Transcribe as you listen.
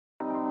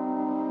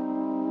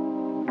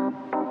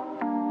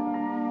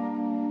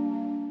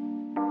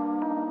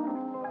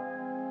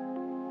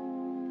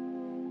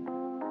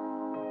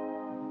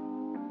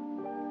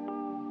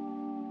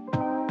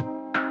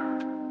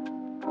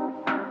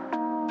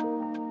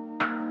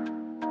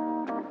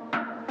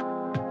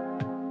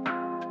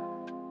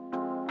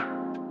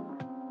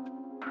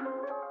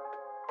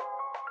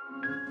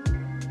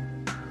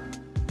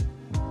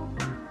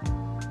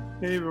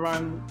Hey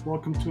everyone,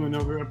 welcome to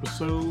another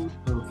episode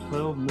of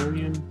 12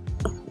 Million.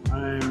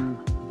 I'm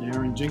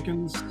Darren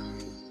Jenkins.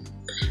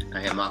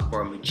 I am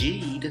Akbar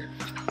Majid.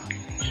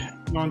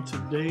 On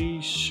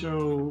today's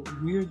show,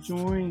 we're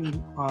joined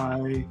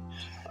by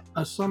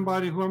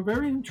somebody who I'm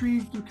very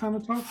intrigued to kind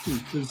of talk to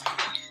because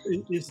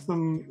it's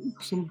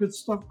some good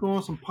stuff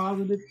going, some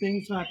positive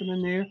things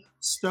happening there.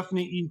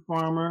 Stephanie E.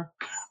 Farmer,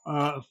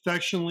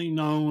 affectionately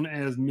known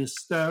as Miss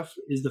Steph,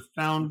 is the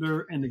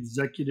founder and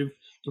executive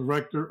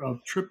director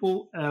of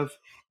Triple F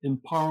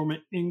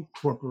Empowerment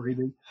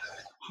Incorporated.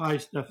 Hi,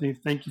 Stephanie.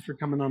 Thank you for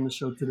coming on the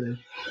show today.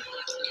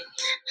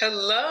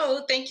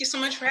 Hello. Thank you so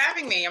much for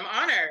having me. I'm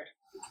honored.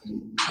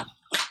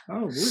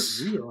 Oh,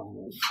 we are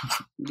honored.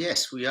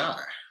 Yes, we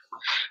are.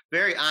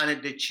 Very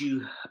honored that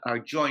you are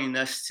joining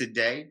us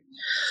today.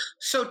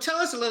 So tell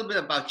us a little bit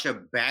about your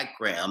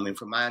background. I mean,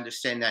 from my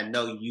understanding, I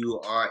know you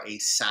are a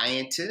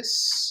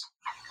scientist.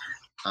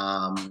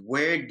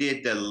 Where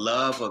did the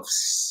love of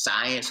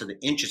science or the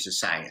interest in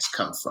science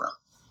come from?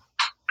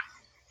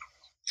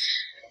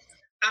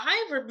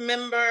 I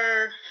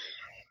remember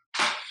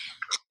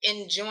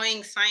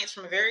enjoying science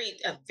from a very,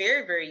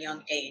 very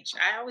young age.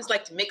 I always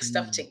like to mix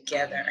stuff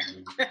together.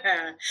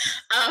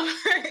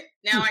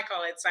 Now I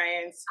call it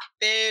science.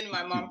 Then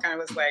my mom kind of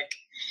was like,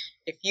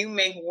 if you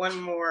make one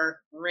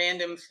more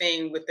random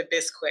thing with the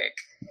Bisquick,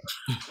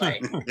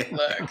 like,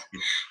 look,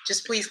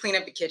 just please clean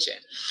up the kitchen.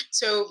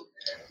 So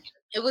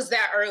it was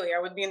that early. I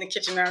would be in the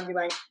kitchen and I would be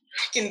like,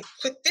 I can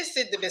put this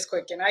in the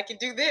Bisquick and I can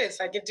do this,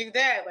 I can do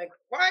that. Like,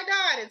 why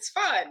not? It's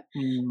fun.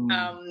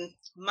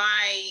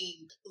 My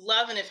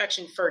love and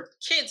affection for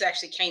kids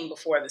actually came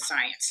before the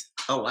science.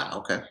 Oh, wow.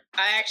 Okay.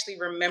 I actually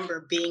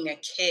remember being a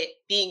kid,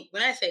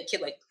 when I say a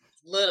kid, like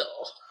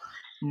little,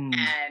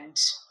 and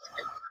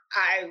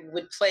I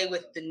would play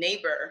with the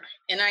neighbor,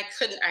 and I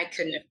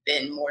couldn't have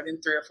been more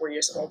than 3 or 4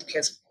 years old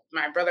because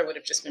my brother would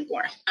have just been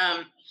born.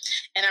 And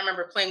I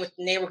remember playing with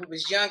the neighbor who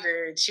was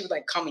younger, and she would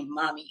like call me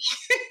mommy.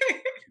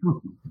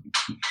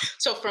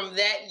 So from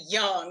that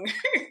young,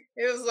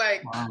 it was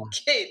like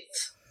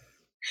kids.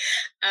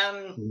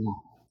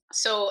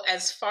 So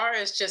as far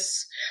as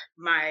just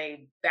my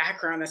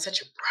background, that's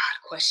such a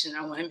broad question.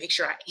 I want to make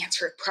sure I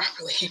answer it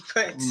properly.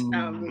 But,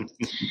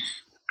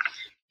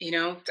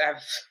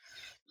 I've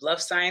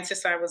loved science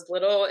since I was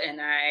little, and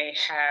I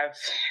have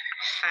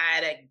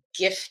had a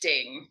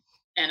gifting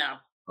and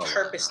a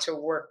purpose to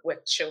work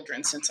with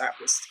children since I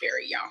was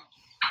very young.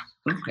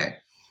 Okay.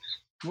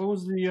 What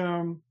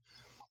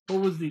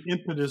was the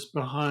impetus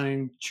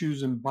behind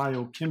choosing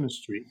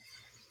biochemistry?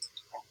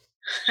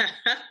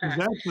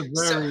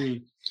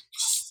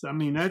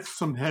 That's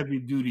some heavy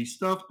duty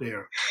stuff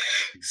there.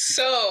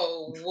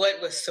 So what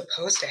was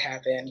supposed to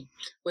happen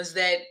was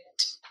that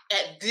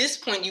at this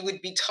point you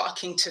would be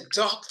talking to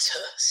Dr.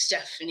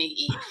 Stephanie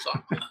E.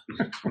 Farmer,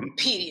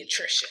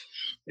 pediatrician.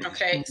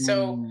 Okay.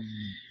 So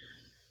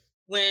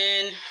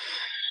when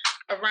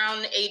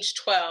around age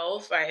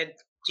 12, I had,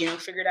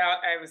 figured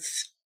out I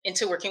was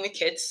into working with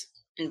kids.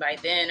 And by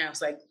then I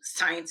was like,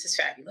 science is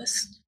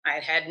fabulous. I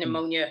had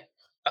pneumonia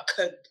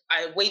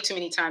way too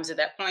many times at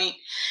that point.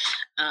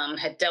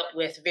 Had dealt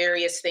with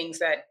various things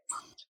that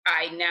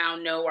I now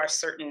know are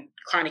certain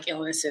chronic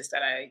illnesses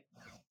that I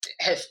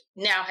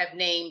have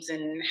names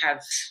and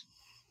have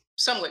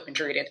somewhat been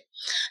treated.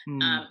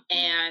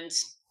 And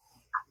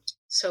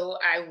so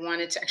I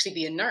wanted to actually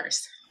be a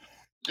nurse.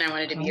 And I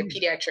wanted to be a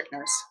pediatric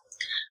nurse.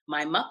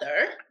 My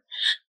mother,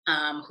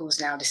 who's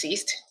now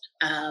deceased,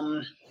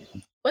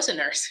 was a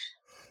nurse.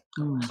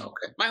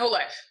 Okay. My whole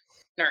life,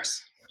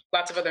 nurse.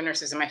 Lots of other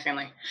nurses in my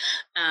family.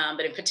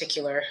 But in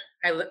particular,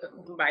 I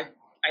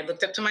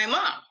looked up to my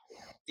mom,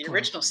 the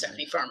original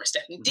Stephanie Farmer,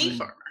 Stephanie D.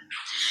 Farmer.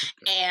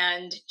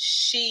 And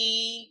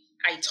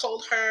I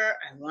told her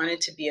I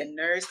wanted to be a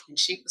nurse, and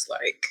she was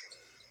like,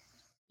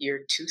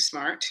 you're too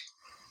smart.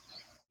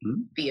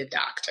 Be a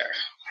doctor.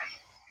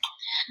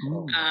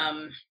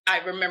 I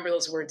remember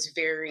those words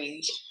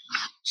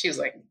she was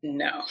like,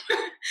 no.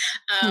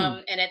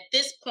 And at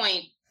this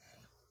point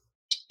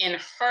in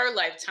her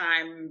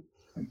lifetime,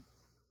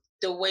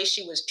 the way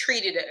she was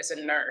treated as a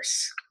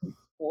nurse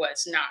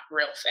was not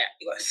real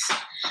fabulous.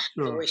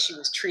 Sure. The way she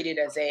was treated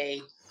as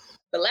a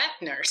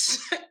Black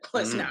nurse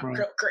was not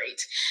real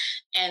great.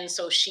 And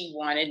so she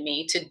wanted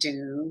me to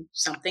do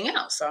something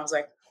else. So I was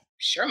like,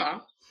 sure,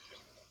 Mom.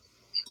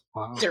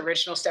 Wow. The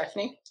original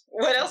Stephanie.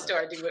 What else do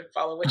I do but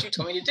follow what you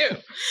told me to do?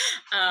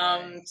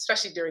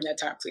 Especially during that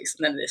time, please.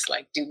 None of this,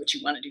 like, do what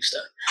you want to do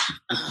stuff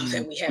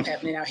that we have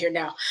happening out here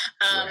now.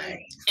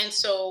 And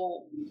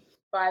so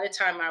by the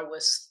time I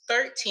was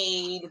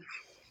 13,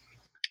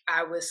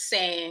 I was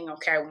saying,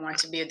 okay, I want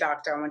to be a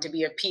doctor. I want to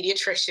be a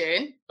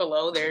pediatrician.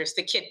 Below, there's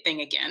the kid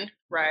thing again,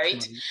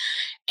 right?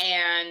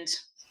 And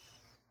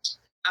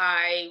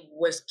I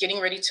was getting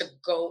ready to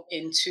go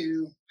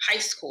into high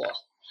school.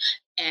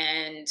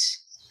 And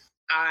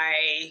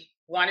I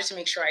wanted to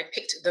make sure I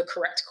picked the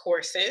correct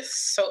courses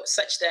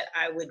such that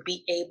I would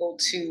be able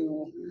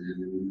to,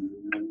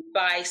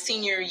 by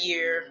senior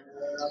year,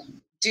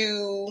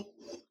 do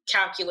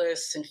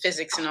calculus and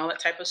physics and all that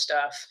type of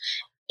stuff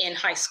in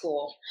high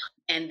school.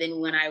 And then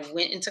when I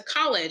went into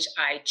college,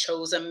 I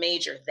chose a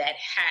major that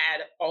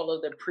had all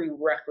of the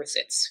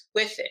prerequisites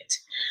with it.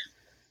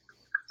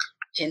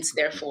 Hence,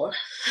 therefore,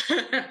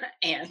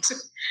 and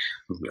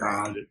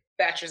Got it.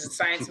 Bachelor's in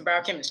Science and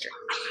Biochemistry.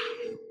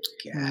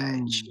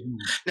 Gotcha.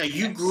 Now,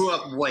 you grew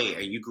up where?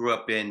 You grew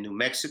up in New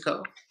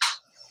Mexico?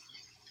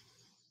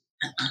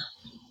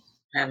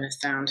 I haven't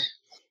sound.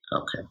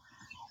 Okay.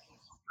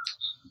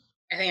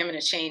 I think I'm going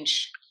to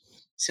change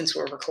since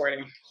we're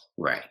recording.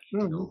 Right.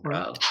 No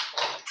problem.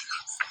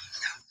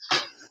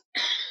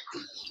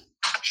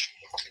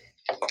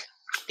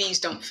 These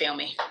don't fail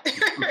me.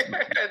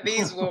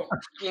 These we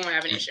won't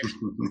have an issue.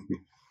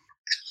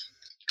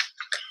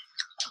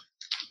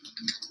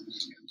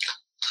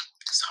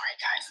 Sorry,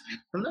 guys.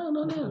 No,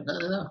 not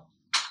at all.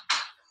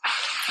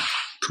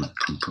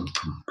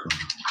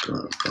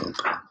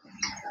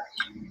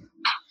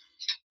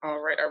 All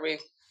right, are we?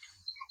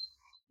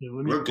 Yeah,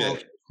 let me We're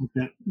good.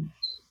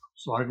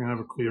 So I can have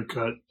a clear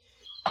cut.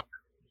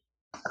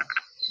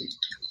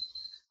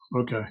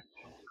 Okay.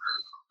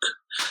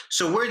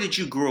 So where did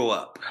you grow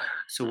up?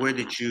 So where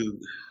did you?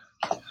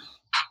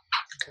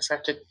 Because I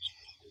have to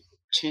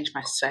change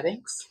my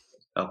settings.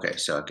 Okay,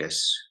 so I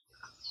guess.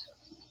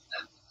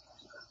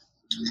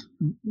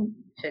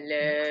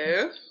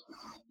 Hello.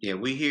 Yeah,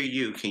 we hear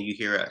you. Can you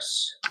hear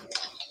us?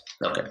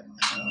 Okay.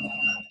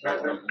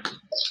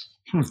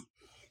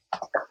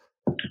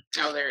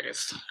 Oh, there it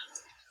is.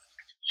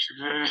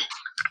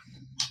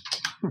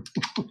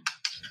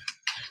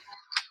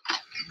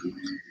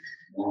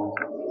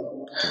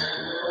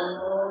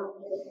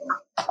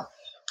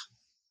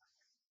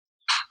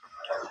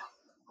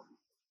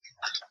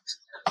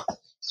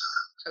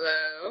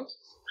 Hello.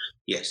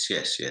 Yes.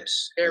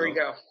 There we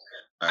go.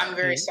 I'm right.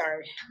 very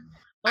sorry.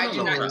 I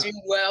do not do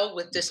well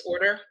with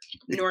disorder,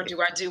 nor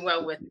do I do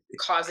well with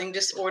causing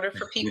disorder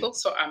for people.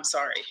 So I'm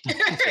sorry.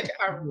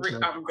 I'm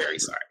very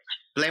sorry.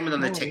 Blame it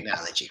on the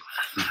technology.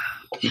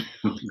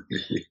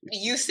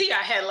 You see,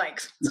 I had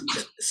like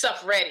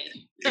stuff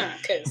ready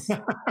because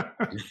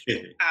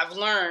I've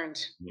learned.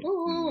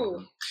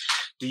 Ooh.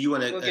 Do you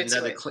want We'll get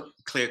another to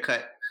clear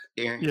cut,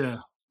 Aaron? Yeah.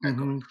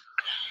 Mm-hmm.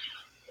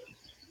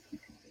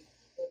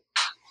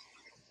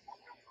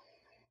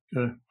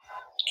 Okay.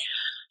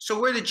 So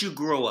where did you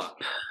grow up?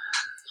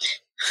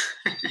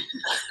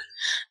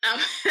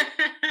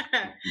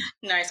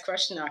 Nice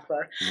question,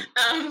 Akbar.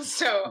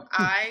 So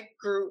I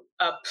grew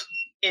up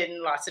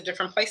in lots of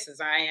different places.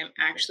 I am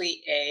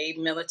actually a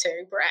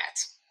military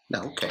brat.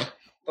 No, okay.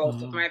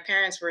 Both of my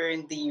parents were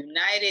in the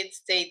United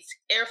States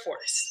Air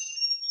Force.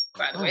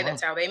 By the way,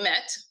 that's how they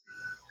met.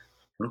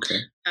 Okay.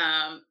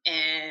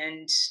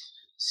 And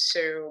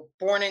so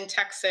born in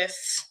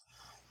Texas,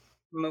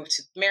 moved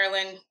to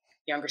Maryland.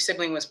 Younger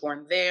sibling was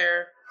born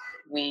there.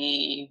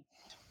 We,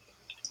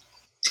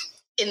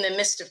 in the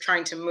midst of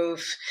trying to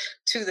move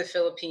to the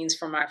Philippines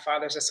for my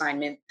father's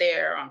assignment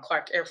there on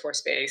Clark Air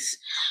Force Base,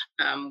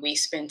 we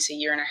spent a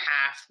year and a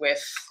half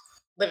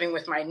living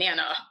with my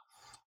Nana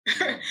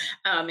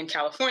in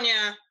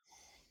California.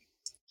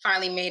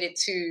 Finally made it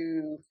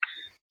to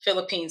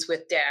Philippines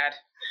with Dad.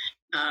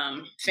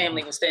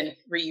 Family was then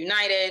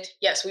reunited.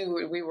 Yes, we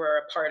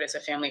were apart as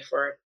a family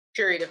for a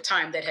period of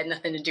time that had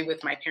nothing to do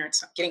with my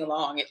parents getting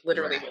along. It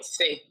literally was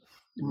a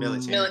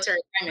military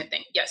assignment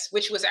thing. Yes,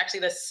 which was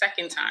actually the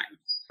second time.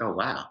 Oh,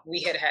 wow.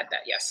 We had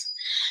that, yes.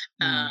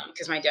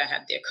 Because my dad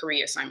had the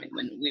Korea assignment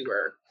when we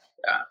were,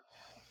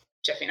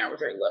 Jeffy and I were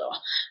very little.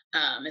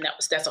 And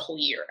that's a whole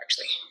year,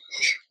 actually.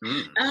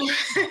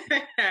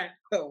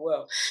 Oh,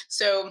 well.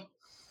 So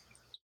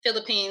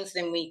Philippines,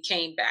 then we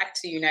came back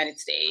to the United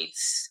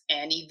States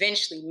and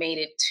eventually made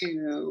it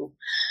to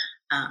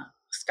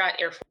Scott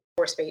Air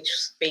Force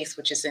Base,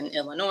 which is in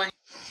Illinois.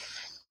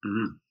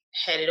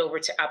 Headed over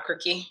to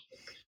Albuquerque,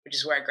 which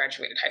is where I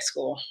graduated high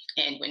school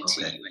and went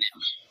to UNM.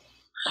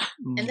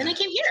 And then I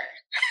came here.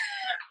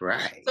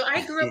 Right. So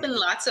I grew up in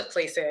lots of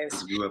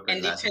places.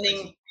 And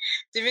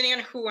depending on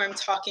who I'm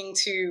talking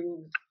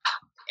to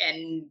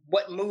and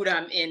what mood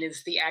I'm in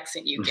is the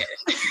accent you get.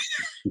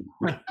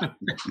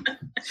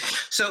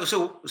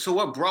 So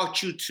what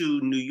brought you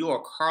to New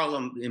York,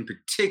 Harlem in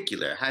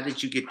particular? How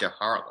did you get to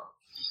Harlem?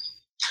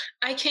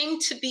 I came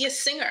to be a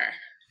singer.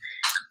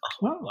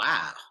 Oh,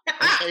 wow.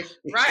 Okay.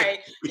 Right.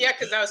 Yeah,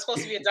 because I was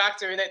supposed to be a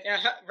doctor.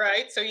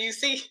 Right. So you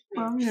see.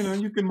 Well,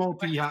 you can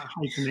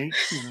multi-hyphenate.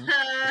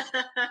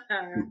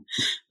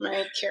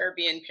 My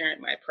Caribbean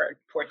parent, my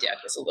poor dad,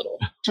 was a little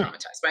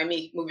traumatized by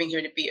me moving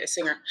here to be a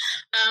singer.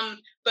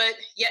 But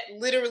yet,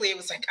 literally, it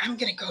was like, I'm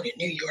going to go to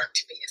New York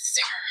to be a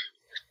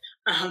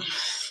singer.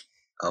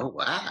 Oh,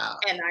 wow.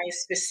 And I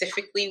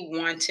specifically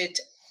wanted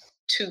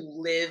to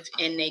live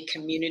in a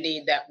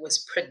community that was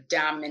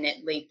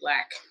predominantly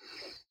Black.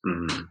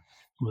 Mm-hmm.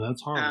 Well,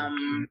 that's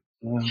Harlem.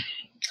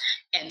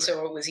 And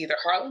so it was either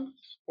Harlem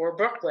or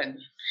Brooklyn.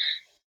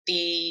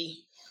 The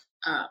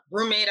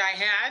roommate I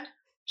had,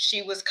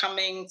 she was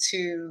coming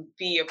to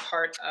be a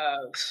part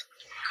of,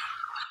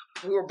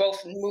 we were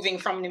both moving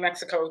from New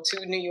Mexico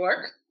to New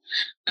York.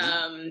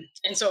 And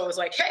so it was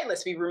like, hey,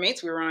 let's be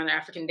roommates. We were on an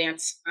African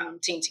dance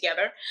team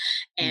together,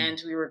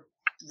 and we were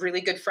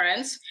really good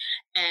friends.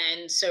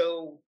 And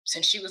so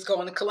since she was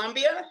going to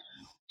Columbia,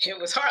 it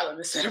was Harlem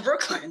instead of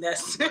Brooklyn.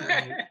 That's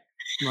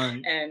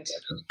Right.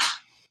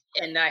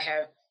 And I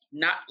have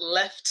not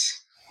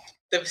left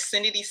the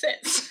vicinity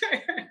since.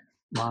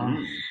 Wow.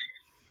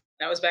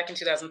 That was back in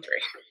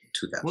 2003.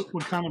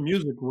 What kind of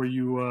music were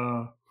you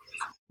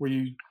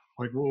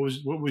like?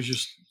 What was your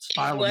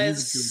style of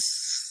music?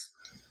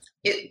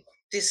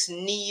 This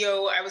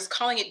neo. I was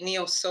calling it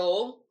neo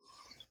soul.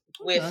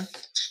 I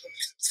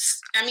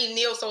mean,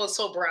 neo soul is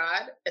so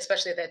broad,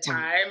 especially at that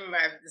time.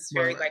 I was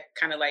very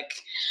kind of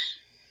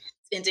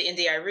into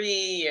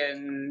Indie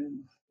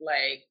and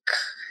like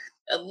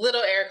a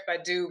little Erykah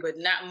Badu, but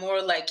not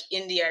more like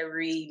Indie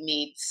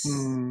meets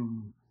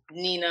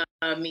Nina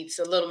meets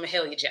a little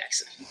Mahalia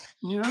Jackson.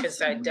 Yeah,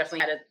 because I definitely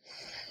had a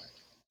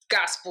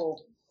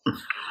gospel,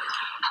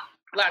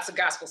 lots of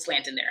gospel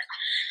slant in there.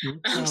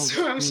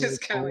 So I'm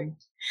just kind of like,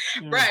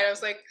 right. I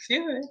was like,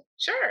 yeah,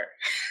 sure.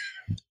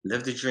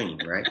 Live the dream,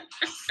 right?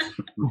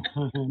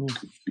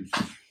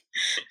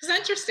 It's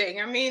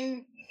interesting. I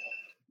mean,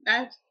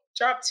 I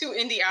dropped 2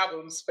 indie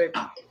albums, but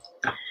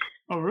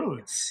oh,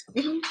 really?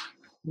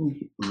 Oh,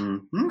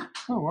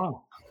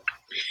 wow.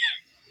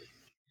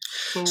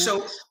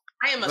 So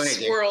I am a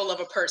swirl of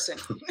a person.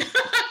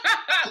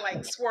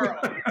 Like swirl.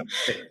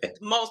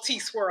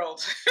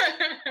 Multi-swirled.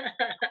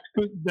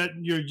 That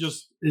you're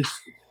just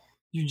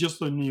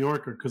a New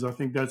Yorker, because I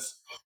think that's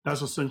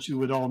essentially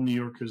what all New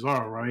Yorkers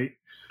are, right?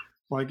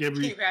 Like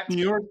New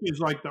York is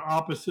like the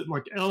opposite,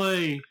 like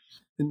LA,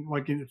 and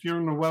like if you're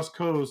on the West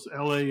Coast,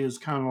 LA is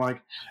kind of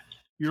like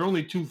you're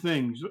only 2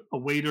 things: a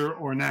waiter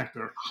or an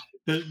actor.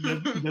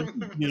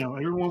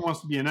 Everyone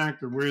wants to be an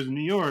actor, whereas in New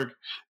York,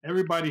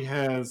 everybody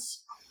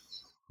has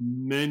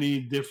many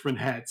different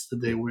hats that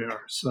they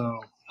wear. So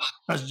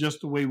that's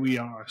just the way we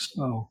are.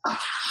 So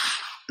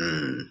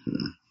yes,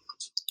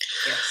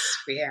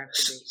 we have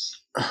to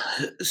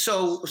be.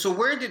 So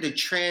where did the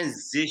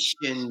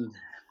transition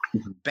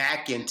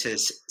back into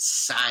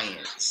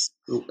science?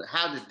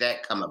 How did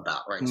that come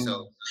about, right?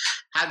 So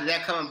how did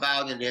that come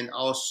about? And then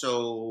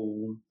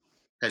also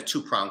a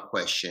 2-pronged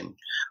question.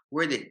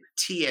 Where did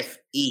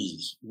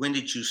TFE, when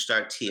did you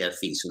start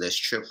TFE? So that's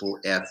Triple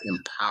F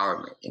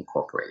Empowerment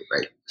Incorporated,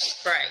 right?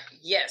 Right,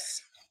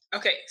 yes.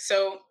 Okay,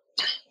 so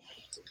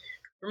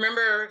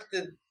remember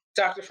the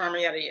Dr. Farmer,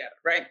 yada, yada,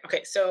 right?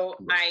 Okay, so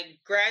I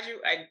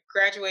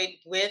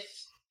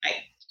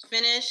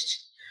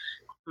finished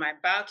my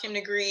biochem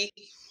degree.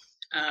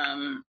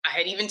 I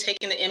had even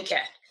taken the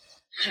MCAT,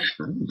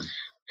 and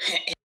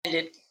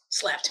it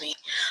slapped me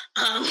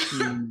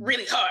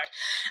really hard.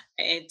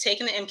 I had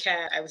taken the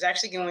MCAT. I was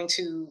actually going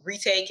to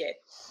retake it,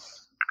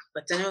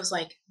 but then it was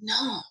like,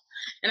 no.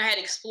 And I had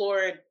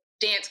explored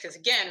dance because,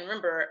 again,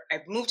 remember,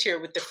 I moved here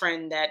with the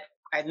friend that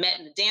I met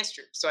in the dance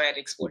troupe. So I had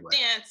explored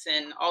dance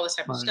and all this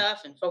type of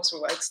stuff. And folks were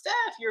like, Steph,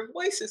 your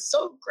voice is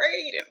so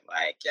great. And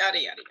like, yada,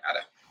 yada,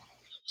 yada.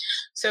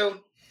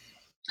 So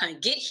I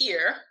get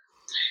here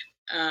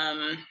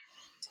and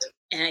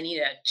I need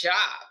a job.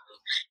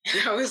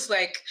 And I was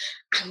like,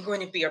 I'm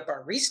going to be a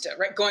barista,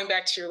 right? Going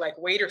back to your like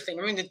waiter thing,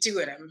 I'm going to do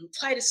it. I'm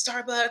applied to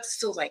Starbucks,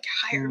 still like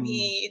hire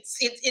me.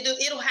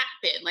 It'll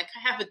happen. Like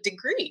I have a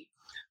degree.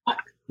 Why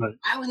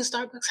wouldn't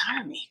Starbucks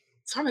hire me?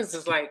 Starbucks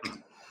is like,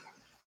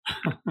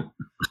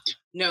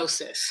 no,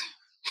 sis.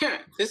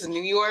 This is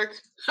New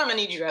York. I'm gonna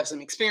need you to have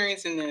some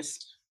experience in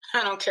this.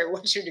 I don't care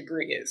what your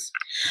degree is.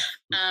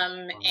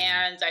 And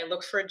I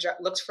looked for a job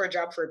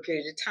for a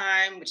period of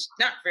time, which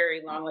not very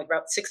long, like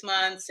about 6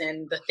 months.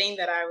 And the thing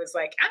that I was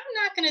like, I'm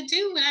not gonna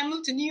do when I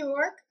moved to New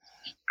York,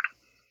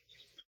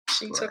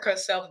 she took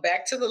herself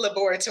back to the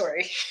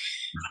laboratory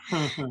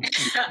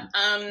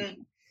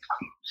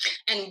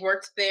and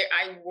worked there.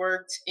 I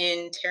worked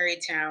in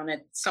Tarrytown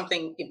at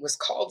something, it was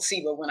called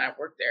SIBA when I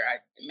worked there. I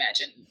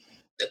imagine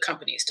the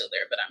company is still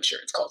there, but I'm sure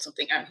it's called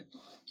something.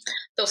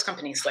 Those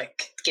companies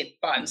like get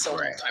bought and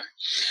sold all the time.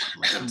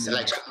 So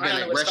like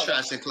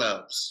restaurants and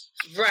clubs.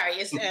 Right.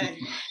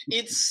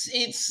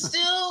 It's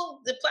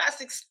still the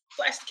plastic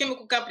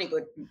chemical company,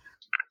 but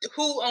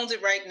who owns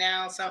it right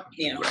now? Some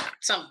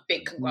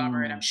big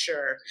conglomerate, I'm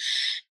sure.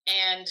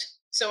 And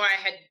so I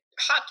had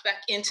hopped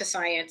back into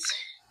science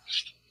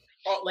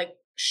like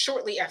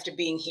shortly after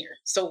being here.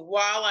 So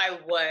while I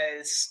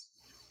was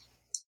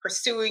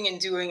pursuing and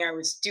doing, I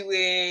was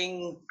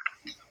doing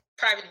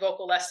private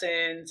vocal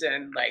lessons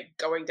and like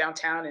going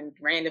downtown and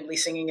randomly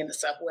singing in the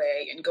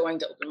subway and going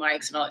to open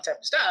mics and all that type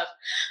of stuff.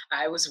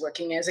 I was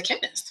working as a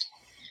chemist.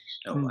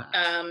 Oh, wow.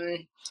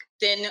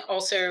 Then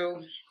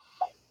also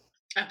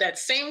at that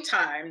same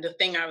time, the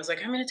thing I was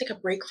like, I'm going to take a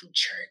break from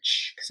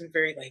church because I'm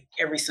very like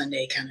every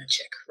Sunday kind of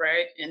chick,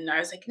 right? And I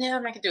was like, no,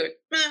 I'm not going to do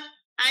it.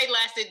 I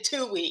lasted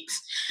 2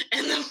 weeks,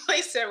 and the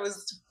place there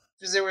was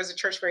a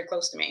church very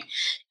close to me,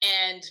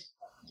 and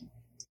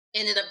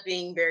ended up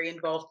being very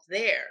involved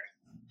there.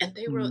 And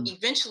they were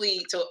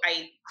eventually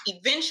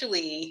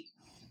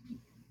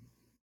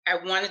I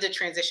wanted to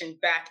transition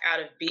back out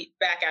of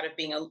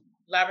being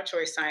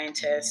laboratory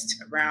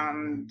scientist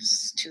around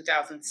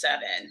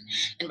 2007.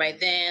 And by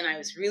then I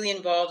was really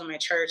involved in my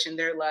church, and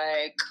they're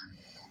like,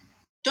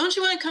 don't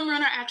you want to come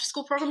run our after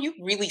school program? You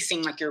really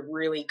seem like you're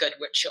really good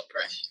with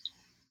children.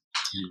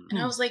 And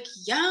I was like,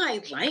 yeah,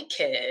 I like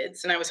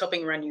kids. And I was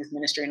helping run youth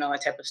ministry and all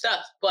that type of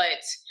stuff. But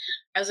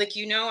I was like,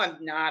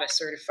 I'm not a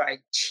certified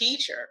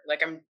teacher.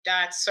 Like, I'm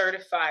not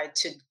certified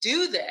to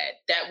do that.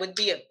 That would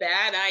be a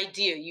bad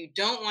idea. You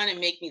don't want to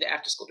make me the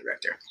after school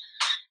director.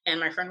 And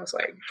my friend was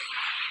like,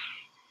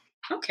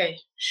 okay,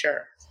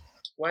 sure.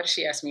 Why did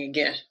she ask me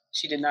again?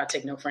 She did not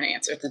take no for an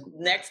answer. The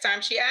next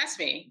time she asked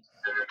me,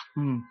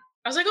 I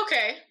was like,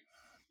 okay.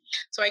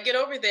 So I get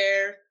over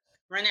there,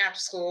 run after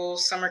school,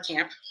 summer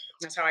camp.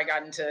 That's how I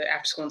got into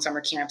after school and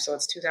summer camp. So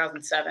it's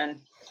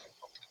 2007.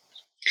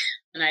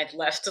 And I had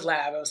left the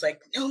lab. I was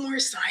like, no more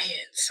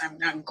science.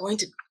 I'm going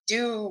to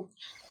do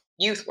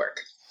youth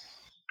work.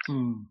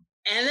 And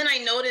then I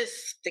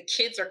noticed the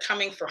kids are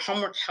coming for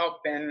homework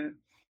help, and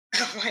I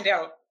find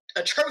out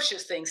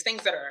atrocious things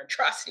that are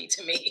atrocity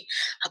to me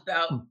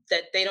about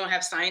that they don't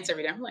have science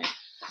every day. I'm like,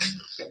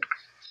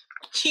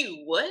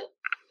 you what?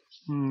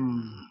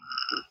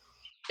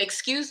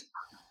 Excuse?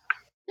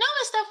 No,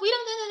 that stuff we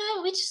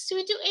don't.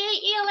 We do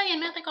ELA and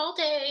math all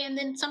day, and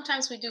then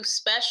sometimes we do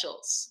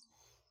specials.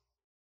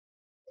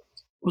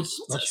 What's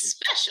a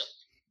special,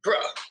 bro?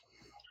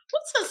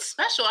 What's a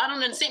special? I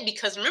don't understand,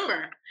 because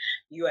remember,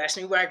 you asked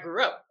me where I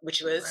grew up,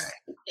 which was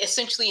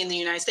essentially in the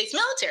United States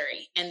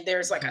military, and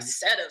there's like a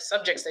set of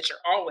subjects that you're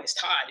always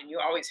taught, and you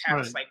always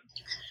have like.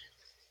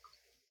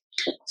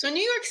 So in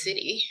New York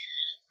City,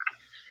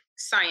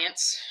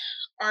 science,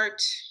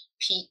 art,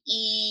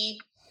 PE.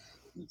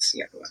 Let's see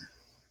the other one.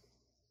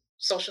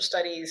 Social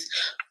studies,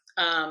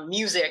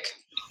 music.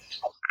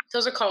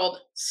 Those are called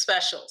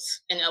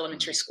specials in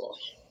elementary school.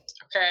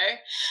 Okay.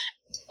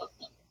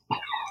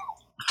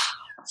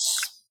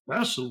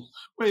 Special?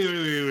 Wait a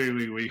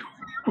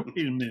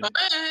minute.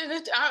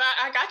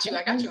 I got you.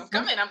 I'm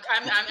coming. I'm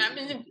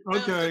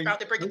about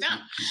to break it down.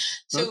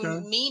 So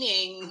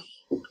meaning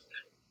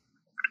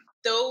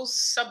those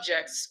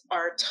subjects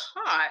are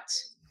taught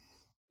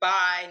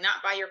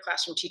not by your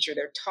classroom teacher.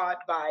 They're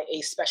taught by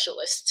a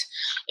specialist,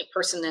 a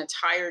person that's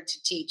hired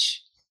to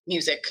teach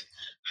music,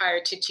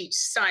 hired to teach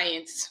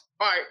science,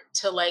 art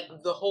to like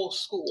the whole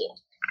school.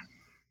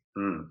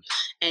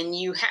 And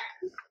you have,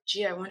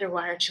 I wonder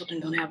why our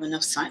children don't have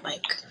enough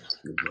science.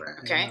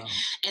 Okay.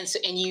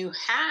 And you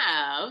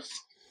have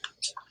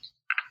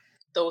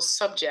those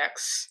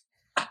subjects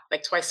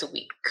like twice a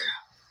week.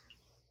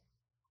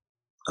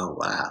 Oh,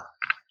 wow.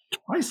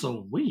 Twice a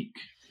week?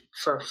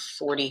 For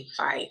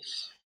 45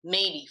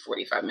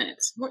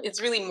 minutes.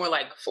 It's really more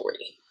like 40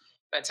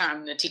 by the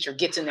time the teacher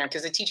gets in there,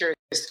 because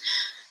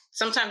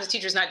sometimes the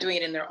teacher's not doing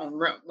it in their own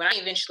room. When I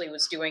eventually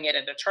was doing it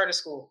at a charter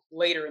school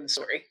later in the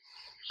story.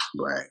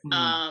 Right.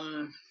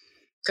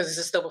 Because this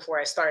is still before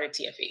I started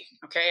TFE.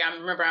 Okay.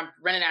 I'm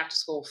running after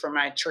school for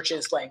my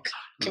church's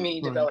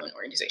community development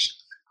organization.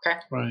 Okay.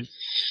 Right.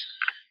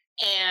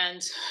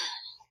 And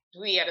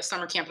we had a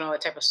summer camp and all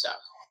that type of stuff.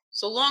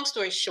 So long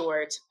story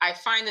short, I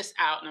find this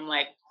out and I'm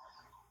like,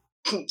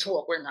 to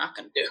what we're not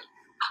going to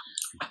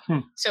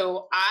do.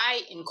 So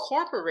I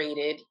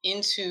incorporated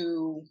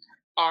into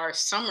our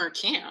summer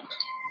camp.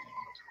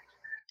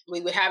 We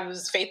would have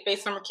this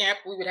faith-based summer camp.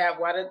 We would have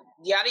yada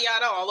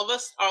yada, all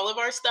of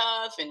our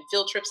stuff and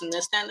field trips and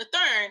this, that, and the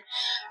third.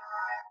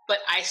 But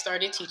I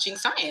started teaching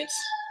science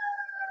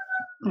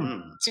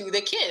to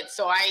the kids.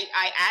 So I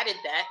added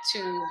that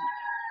to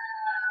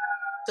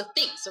the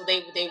thing. So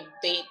they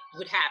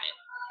would have it.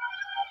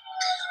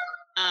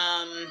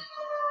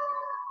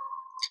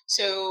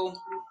 So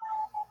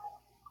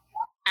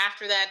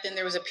after that, then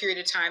there was a period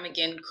of time,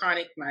 again,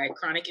 my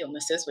chronic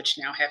illnesses, which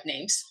now have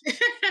names.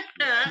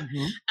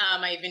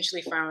 I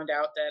eventually found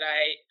out that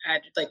I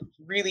had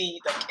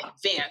really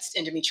advanced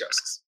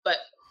endometriosis. But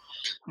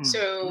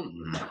so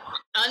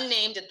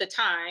unnamed at the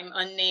time,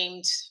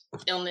 unnamed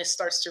illness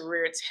starts to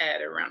rear its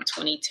head around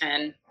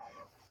 2010.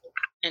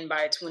 And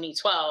by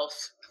 2012,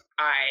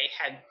 I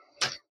had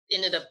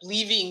ended up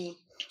leaving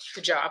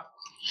the job.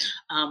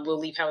 We'll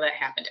leave how that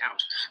happened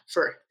out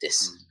for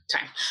this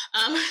time.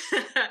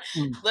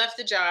 Left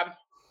the job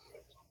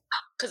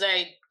because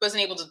I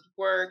wasn't able to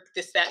work,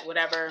 this, that,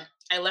 whatever.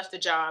 I left the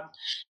job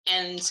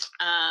and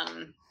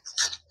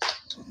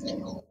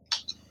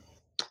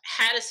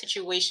had a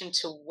situation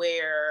to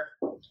where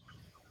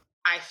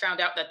I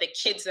found out that the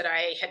kids that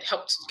I had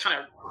helped kind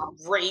of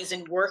raise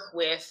and work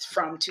with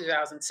from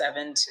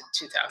 2007 to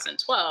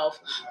 2012,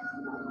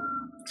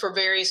 for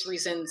various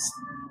reasons,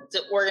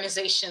 the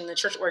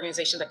church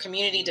organization, the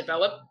community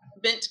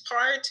development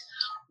part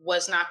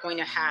was not going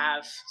to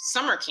have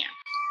summer camp.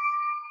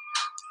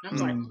 And I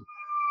was like,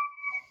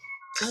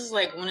 this is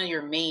like one of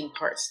your main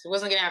parts. It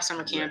wasn't going to have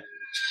summer camp.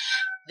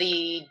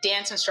 The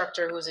dance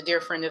instructor, who was a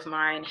dear friend of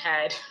mine,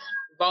 had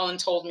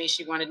told me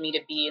she wanted me to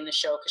be in the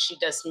show because she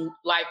does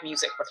live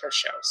music with her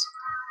shows.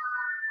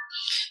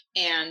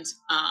 And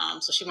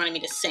so she wanted me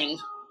to sing.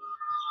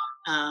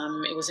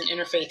 It was an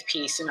interfaith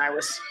piece, and I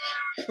was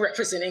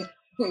representing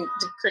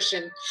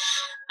Christian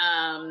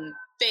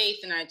faith,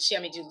 and she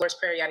had me do Lord's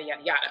Prayer, yada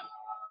yada yada.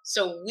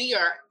 So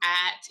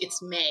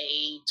it's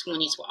May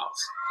 2012.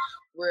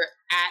 We're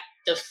at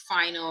the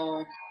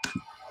final.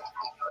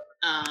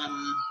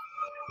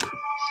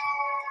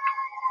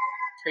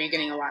 Are you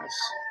getting a lot of?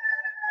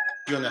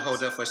 You want to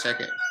hold up for a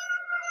second?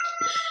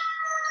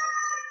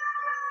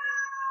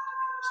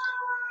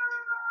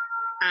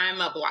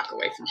 I'm a block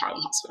away from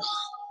Harlem Hospital.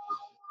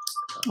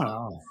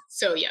 Oh.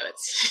 So yeah,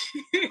 that's.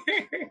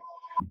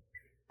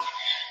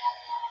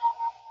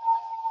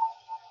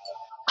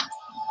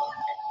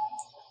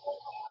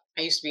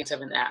 I used to be in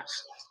 7th Ave.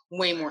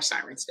 Way more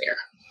sirens there.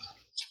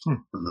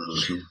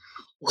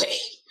 Way.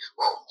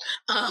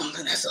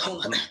 That's a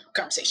whole other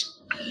conversation.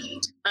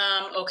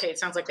 Okay, it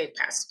sounds like they've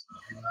passed.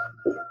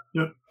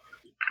 Yep.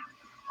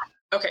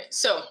 Okay,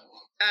 so,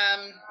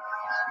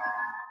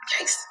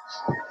 yikes.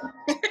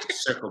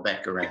 Circle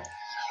back around.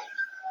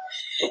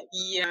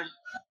 Yeah.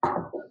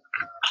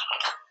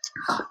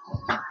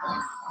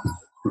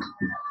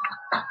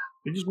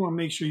 I just want to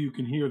make sure you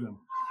can hear them.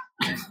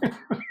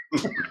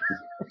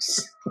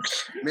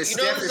 Miss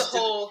Steph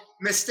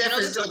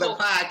is doing the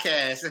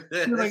podcast.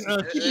 You're like,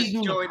 she's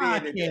doing the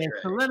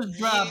podcast, so let us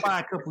drive by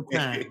a couple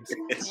times.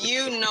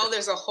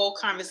 There's a whole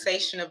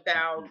conversation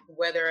about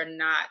whether or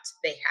not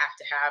they have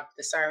to have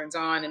the sirens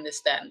on and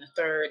this, that, and the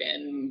third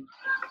and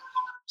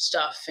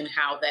stuff, and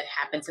how that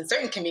happens in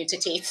certain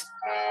communities,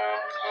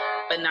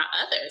 but not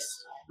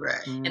others.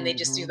 Right. And they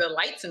just do the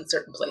lights in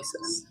certain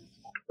places.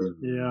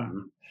 Yeah.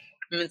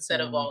 Instead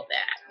of all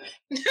that.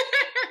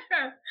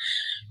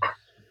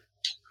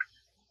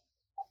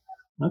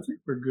 I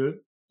think we're good.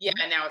 Yeah,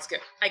 now it's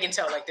good. I can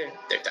tell like they're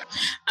done.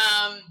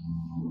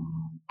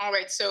 All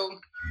right, so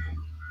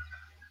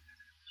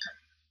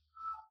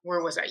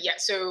where was I? Yeah,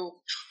 so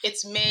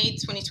it's May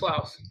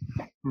 2012.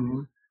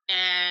 Mm-hmm.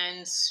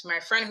 And my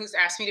friend who's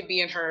asked me to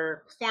be in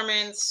her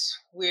performance,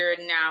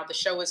 the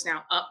show is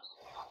now up.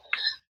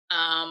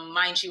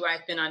 Mind you,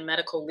 I've been on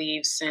medical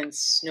leave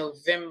since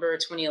November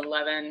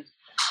 2011.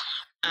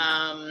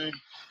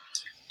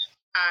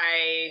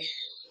 I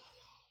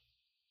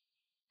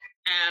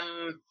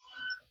am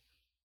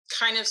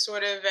kind of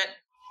sort of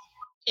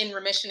in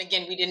remission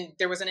again.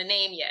 There wasn't a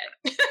name yet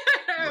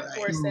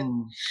for said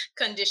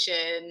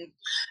condition.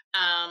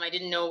 I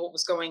didn't know what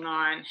was going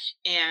on,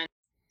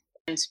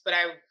 but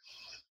I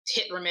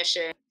hit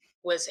remission,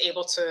 was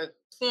able to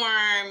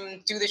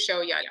perform, do the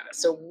show, yada yada.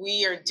 So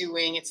we are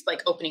doing, it's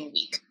like opening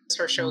week.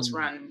 Her shows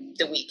run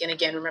the week. And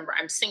again, remember,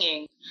 I'm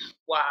singing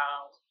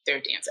while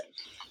they're dancing.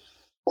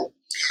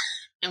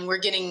 And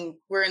we're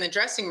in the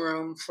dressing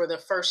room for the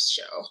first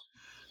show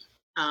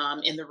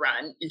in the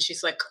run. And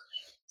she's like,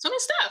 so many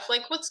stuff.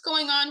 Like, what's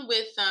going on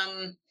with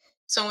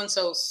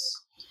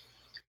so-and-so's,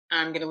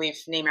 I'm going to leave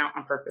name out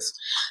on purpose,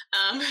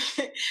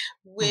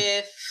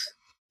 with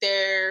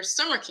their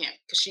summer camp.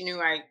 Because she knew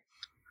I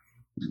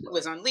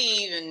was on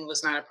leave and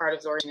was not a part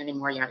of the origin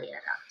anymore, yada, yada.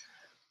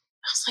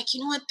 I was like,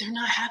 you know what? They're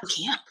not having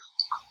camp.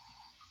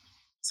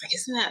 It's like,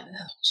 isn't that?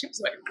 She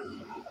was like,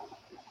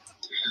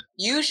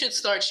 you should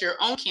start your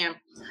own camp.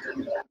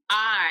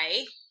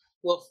 I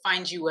will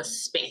find you a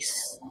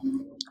space.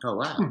 Oh,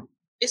 wow.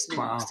 It's New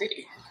York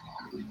City.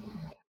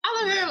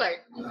 I look at her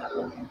like,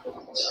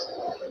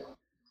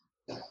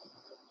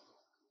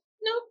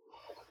 nope,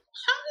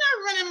 I'm not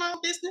running my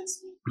own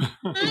business.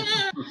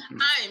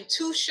 I am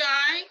too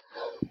shy.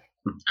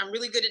 I'm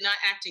really good at not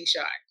acting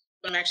shy,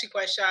 but I'm actually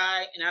quite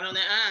shy, and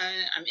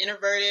I'm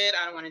introverted.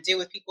 I don't want to deal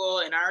with people,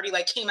 and I already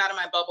came out of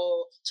my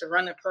bubble to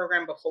run the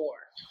program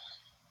before.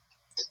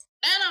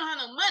 And I don't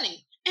have no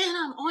money, and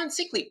I'm on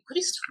sick leave. What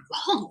is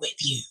wrong with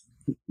you?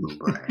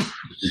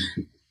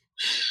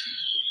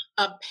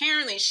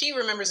 Apparently, she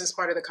remembers this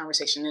part of the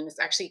conversation, and it's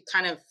actually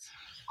kind of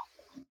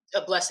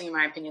a blessing, in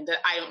my opinion,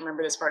 that I don't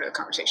remember this part of the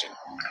conversation,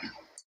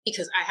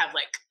 because I have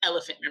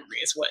elephant memory,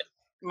 is what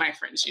my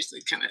friends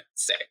usually kind of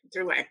say.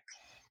 They're like,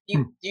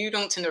 you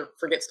don't tend to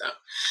forget stuff.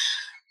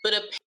 But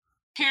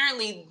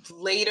apparently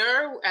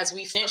later, as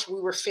we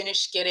were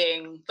finished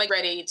getting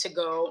ready to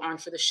go on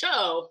for the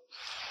show,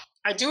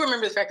 I do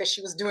remember the fact that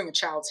she was doing a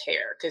child's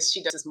hair, because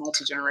she does this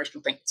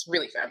multi-generational thing. It's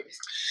really fabulous.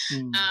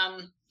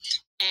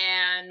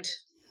 And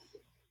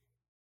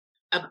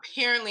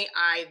apparently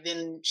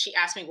she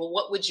asked me, well,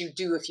 what would you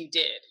do if you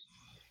did?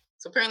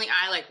 So apparently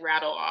I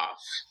rattle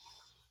off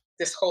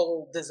this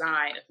whole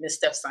design of Miss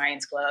Steph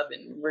Science Club,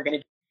 and we're going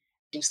to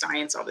do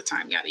science all the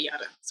time, yada,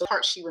 yada. So the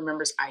part she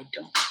remembers, I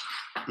don't.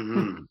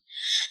 Mm-hmm.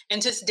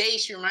 And to this day,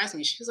 she reminds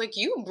me, she was like,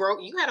 you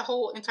had a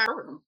whole entire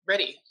program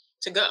ready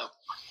to go.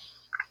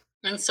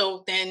 And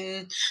so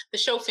then the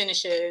show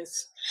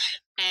finishes,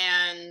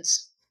 and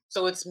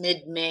so it's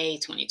mid-May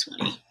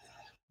 2020.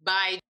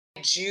 By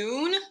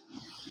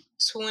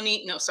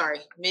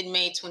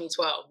mid-May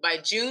 2012. By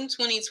June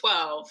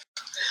 2012,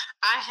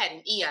 I had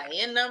an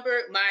EIN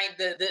number.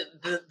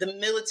 The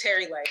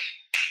military,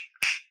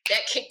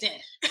 that kicked in.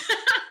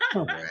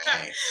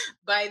 Right.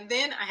 By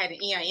then, I had an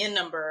EIN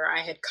number.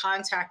 I had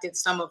contacted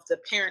some of the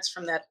parents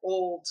from that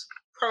old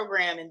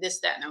program and this,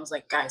 that, and I was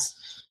like, guys,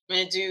 I'm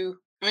gonna do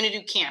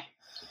camp.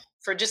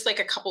 for just like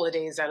a couple of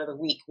days out of the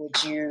week,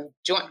 would you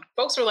join?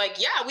 Folks were like,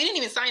 yeah, we didn't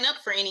even sign up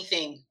for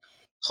anything,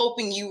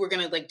 hoping you were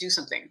going to like do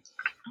something.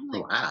 I'm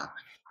like, Wow.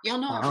 y'all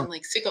know I'm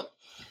like sick of.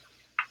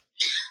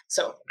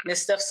 So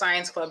Miss Stuff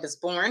Science Club is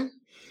born.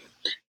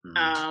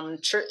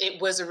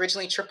 It was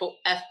originally Triple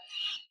F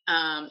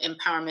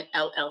Empowerment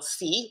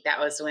LLC. That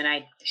was when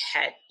I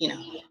had,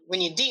 when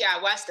you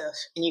DIY stuff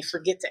and you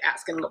forget to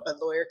ask a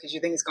lawyer because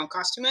you think it's going to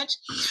cost too much,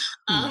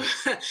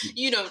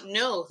 you don't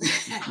know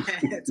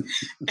that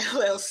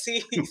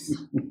LLCs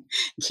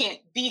can't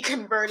be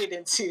converted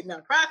into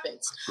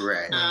nonprofits.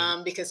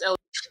 Right. Because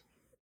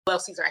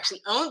LLCs are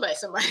actually owned by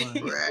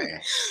somebody.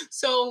 Right.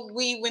 So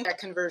we went that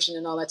conversion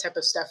and all that type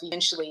of stuff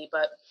eventually,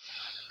 but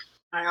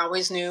I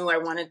always knew I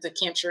wanted the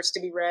camp shirts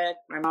to be red,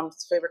 my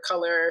mom's favorite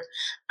color.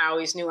 I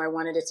always knew I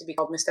wanted it to be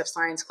called Miss Stuff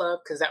Science Club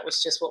because that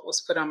was just what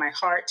was put on my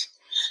heart.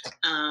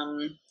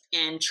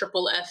 And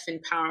Triple F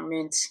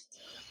Empowerment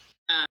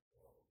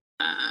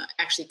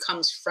actually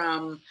comes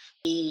from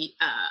the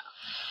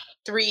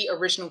 3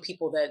 original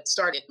people that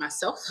started: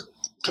 myself,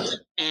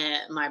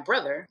 and my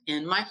brother,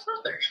 and my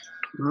father.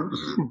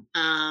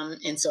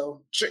 And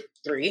so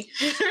 3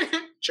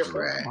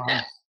 Triple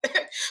F.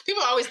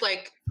 People are always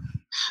like,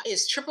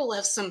 is Triple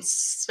F some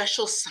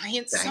special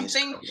science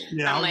something?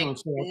 Yeah, I'm like,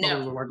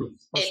 no,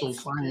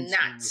 it's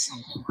not.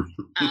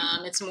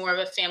 It's more of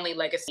a family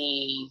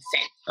legacy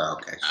thing.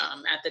 Okay.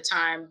 At the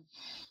time,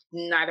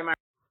 neither my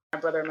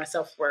brother or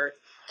myself were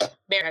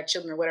married, had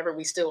children, or whatever.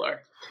 We still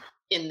are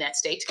in that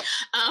state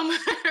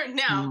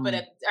now,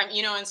 but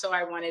and so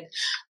I wanted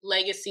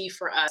legacy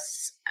for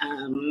us.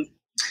 I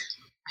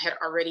had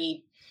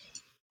already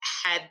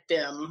had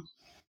them.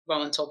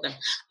 Well, and told them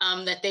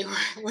that they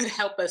would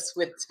help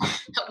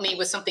me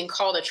with something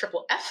called a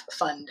Triple F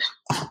fund.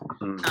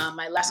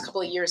 My last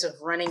couple of years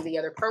of running the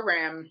other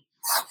program,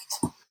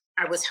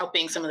 I was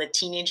helping some of the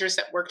teenagers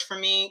that worked for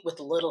me with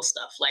little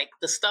stuff, like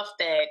the stuff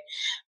that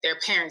their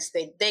parents,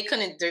 their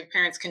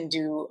parents couldn't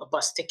do a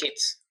bus ticket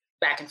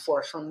back and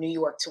forth from New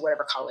York to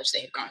whatever college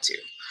they had gone to.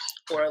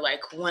 Or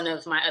like one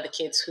of my other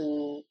kids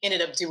who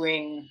ended up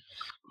doing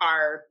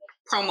our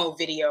promo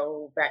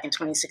video back in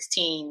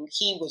 2016,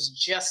 he was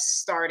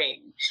just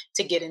starting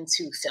to get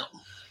into film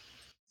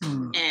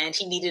and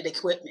he needed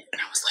equipment.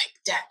 And I was like,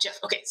 Dad, Jeff,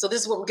 okay, so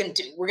this is what we're going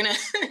to do. We're going to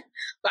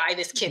buy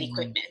this kid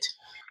equipment.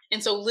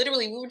 And so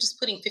literally we were just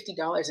putting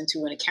 $50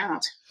 into an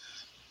account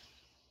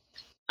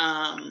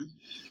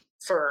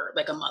for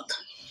like a month.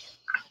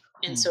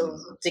 And so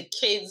the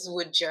kids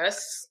would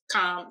just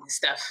come and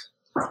stuff.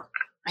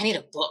 I need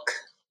a book.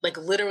 Like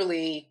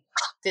literally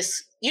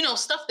this,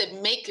 stuff that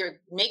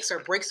makes or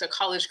breaks a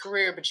college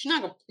career, but you're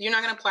not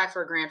going to apply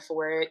for a grant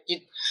for it. You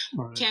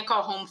can't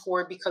call home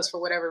for it because for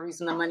whatever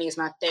reason the money is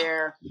not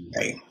there.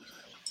 Right.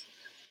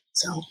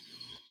 So,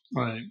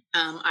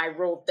 I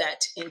rolled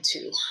that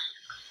into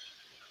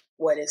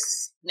what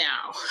is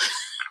now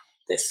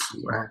this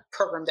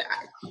program that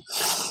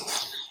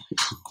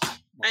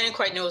I didn't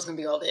quite know it was going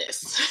to be all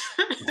this.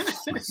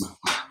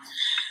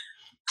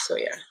 So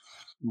yeah.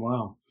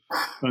 Wow,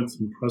 that's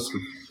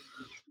impressive.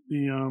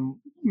 I'm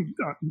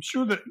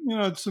sure that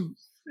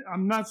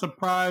I'm not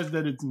surprised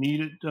that it's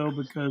needed though,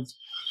 because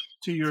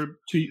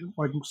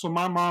so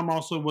my mom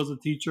also was a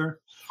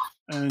teacher,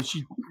 and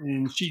she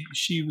and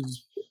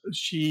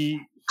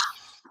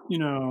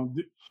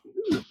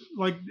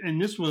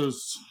this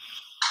was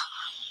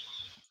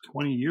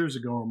 20 years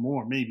ago or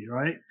more, maybe,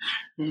 right?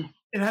 It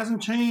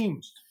hasn't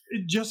changed.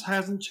 It just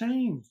hasn't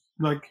changed.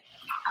 Like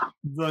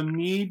the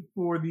need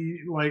for the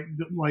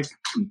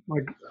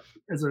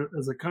as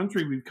a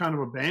country, we've kind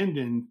of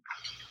abandoned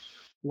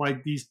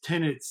like these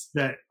tenets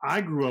that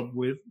I grew up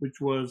with, which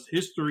was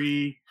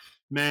history,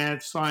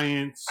 math,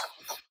 science,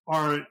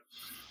 art.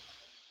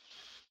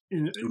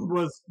 It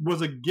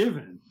was a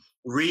given.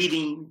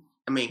 Reading,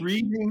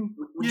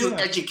 yeah.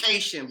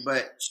 Education,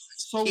 but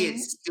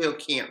kids still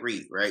can't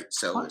read, right?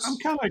 So I'm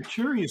kind of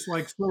curious, so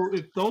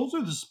if those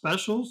are the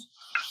specials,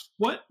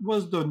 what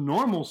was the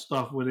normal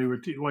stuff where they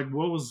were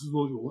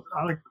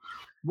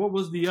what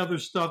was the other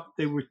stuff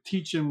they were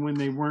teaching when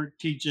they weren't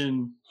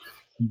teaching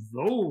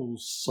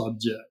those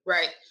subjects?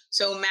 Right.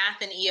 So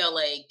math and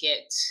ELA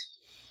get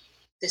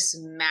this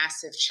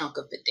massive chunk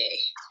of the day.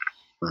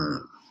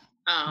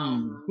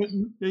 But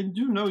they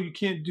do know you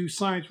can't do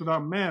science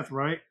without math,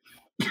 right?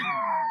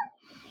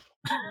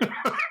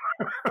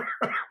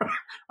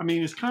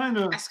 It's kind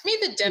of... Ask me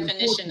the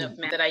definition of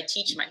math that I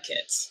teach my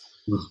kids.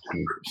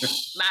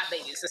 My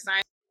babies, the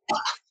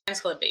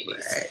science club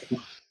babies. Right.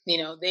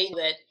 They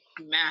that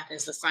math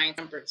is the science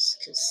numbers,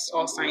 because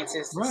all science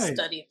is the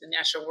study of the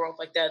natural world.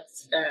 Like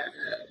that's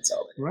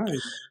all. Right.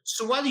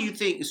 So why do you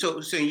think,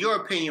 so in your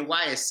opinion,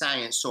 why is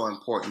science so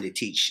important to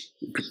teach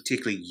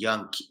particularly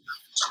young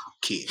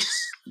kids?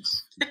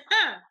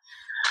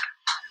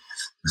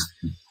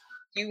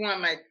 You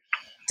want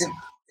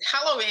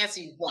how long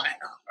answer you want?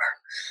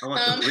 I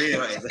want the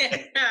real answer.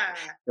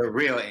 The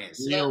real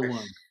answer. Real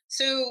one.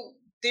 So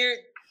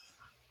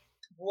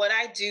what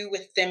I do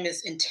with them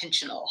is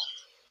intentional.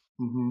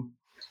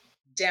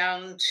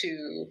 Down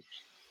to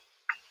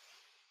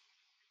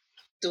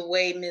the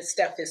way Ms.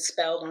 Steph is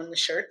spelled on the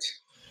shirt,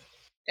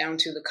 down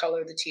to the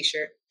color of the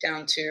t-shirt,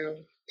 down to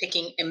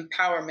picking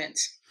empowerment.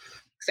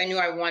 Because I knew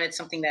I wanted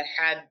something that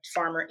had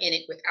farmer in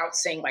it without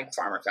saying like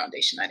Farmer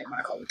Foundation. I didn't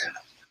want to call it that.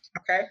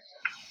 Okay.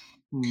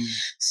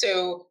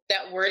 So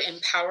that word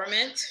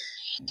empowerment,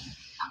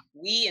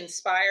 we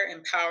inspire,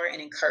 empower, and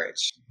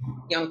encourage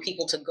young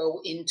people to go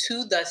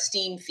into the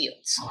STEAM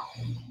fields.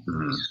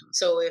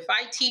 So if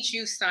I teach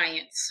you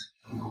science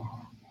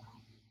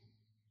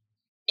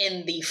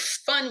in the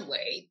fun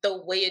way,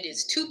 the way it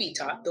is to be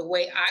taught, the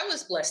way I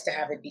was blessed to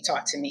have it be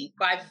taught to me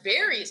by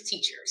various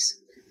teachers.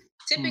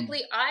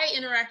 Typically, I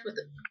interact with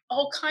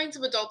all kinds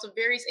of adults of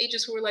various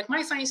ages who were like,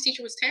 my science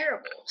teacher was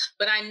terrible.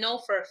 But I know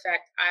for a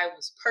fact I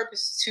was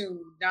purposed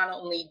to not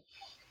only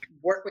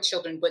work with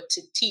children, but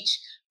to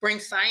bring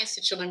science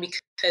to children,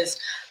 because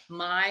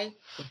my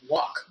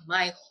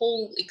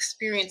whole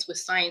experience with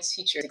science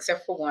teachers,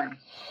 except for one,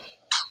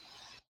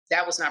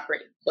 that was not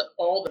pretty. But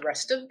all the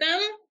rest of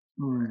them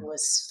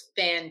was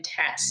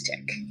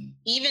fantastic.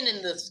 Even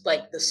in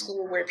the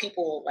school where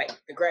people, like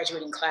the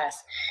graduating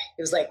class,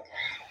 it was like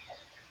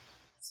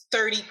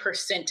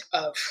 30%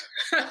 of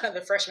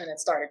the freshmen that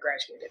started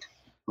graduated.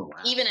 Oh, wow.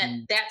 Even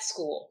at that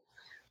school,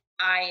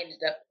 I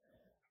ended up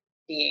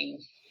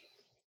being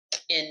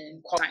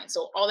in science.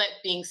 So all that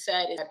being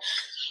said, is that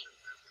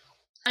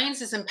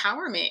science is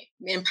empowering,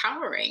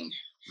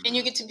 and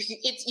you get to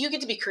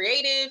be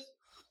creative.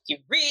 You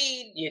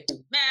read, you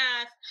do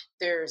math.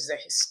 There's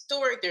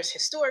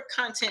historic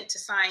content to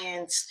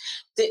science.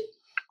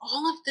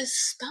 All of this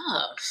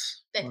stuff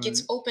that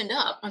gets opened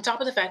up, on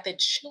top of the fact that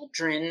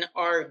children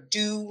are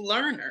due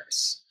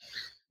learners.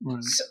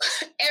 Right. So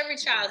every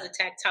child is a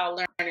tactile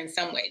learner in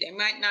some way. They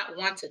might not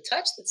want to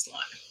touch the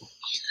slime,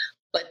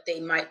 but they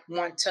might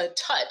want to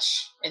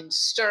touch and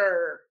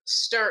stir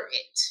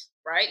it.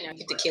 Right? Now you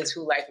get the kids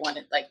who want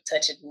to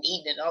touch it and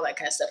eat it and all that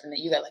kind of stuff, and then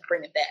you got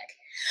bring it back.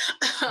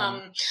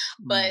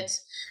 But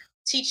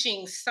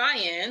teaching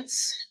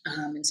science,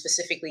 and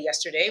specifically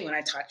yesterday when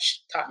I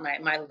taught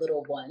my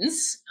little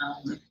ones,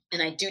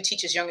 and I do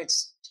teach as young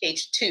as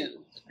age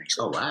 2.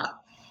 Actually. Oh wow!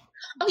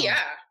 Oh yeah,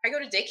 I go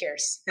to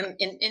daycares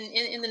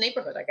in the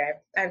neighborhood. I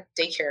have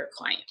daycare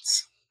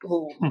clients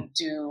who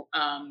do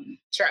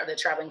the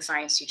Traveling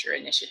Science Teacher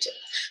Initiative.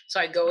 So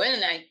I go in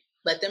and I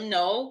let them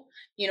know,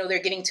 they're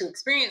getting to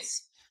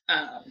experience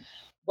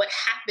what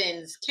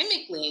happens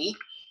chemically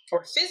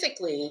or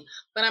physically,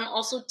 but I'm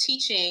also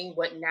teaching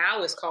what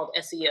now is called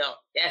SEL,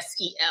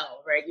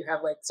 right? You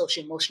have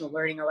social emotional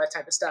learning, all that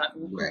type of stuff.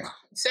 Right.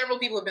 Several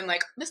people have been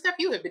like, this stuff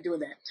you have been doing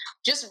that.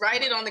 Just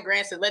write it on the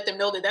grants and let them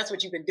know that that's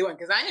what you've been doing,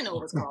 because I didn't know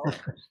what it was called.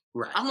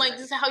 Right. I'm like,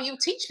 this is how you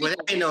teach people. Well,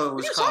 I didn't know it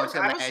was called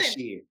until last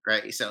year,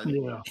 right? So,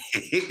 yeah.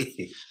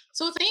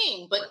 So the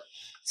thing, but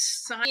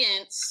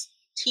science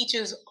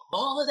teaches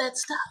all of that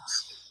stuff.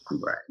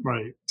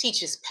 Right.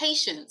 Teaches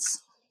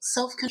patience,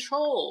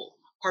 self-control,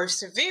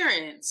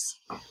 perseverance,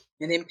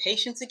 and then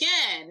patience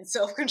again,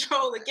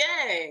 self-control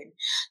again,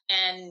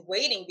 and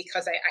waiting,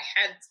 because I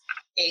had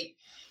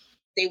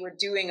they were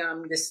doing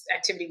this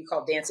activity we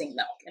call dancing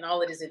milk, and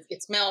all it is,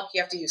 it's milk.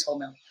 You have to use whole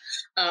milk.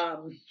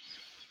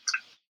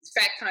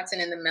 Fat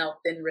content in the milk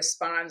then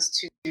responds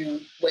to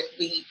the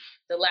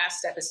last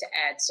step is to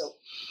add soap.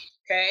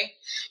 Okay,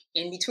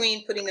 in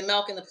between putting the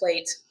milk in the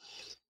plate,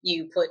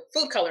 you put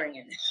food coloring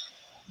in.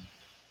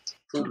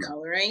 Food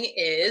coloring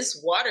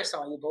is water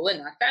soluble and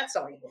not fat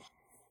soluble.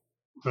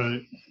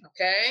 Right.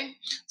 Okay.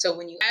 So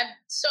when you add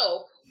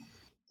soap,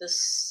 the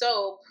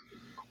soap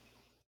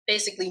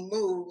basically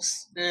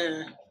moves.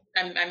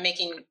 I'm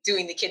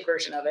doing the kid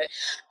version of it.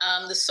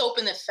 The soap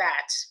and the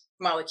fat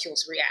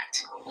molecules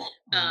react,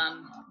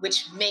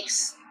 which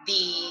makes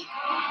the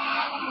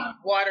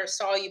water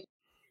soluble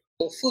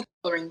food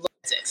coloring look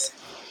like this,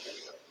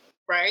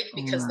 right?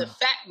 Because the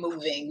fat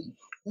moving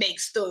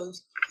makes the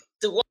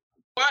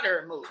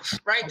water move,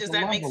 right? Does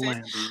that make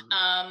sense?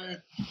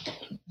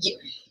 Yeah.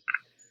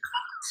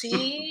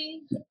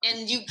 See,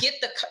 and you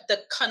get the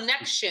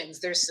connections.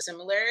 There's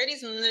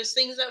similarities, and there's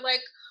things that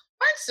aren't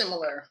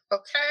similar.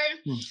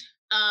 Okay,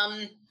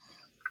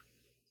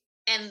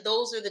 and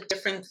those are the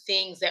different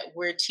things that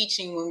we're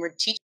teaching when we're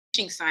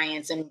teaching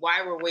science, and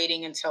why we're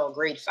waiting until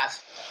grade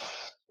 5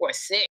 or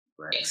 6,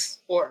 right,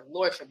 or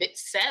Lord forbid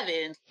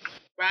 7,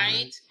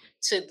 right?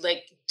 To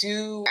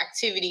do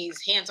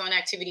activities, hands-on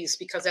activities,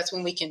 because that's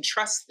when we can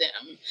trust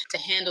them to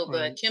handle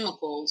the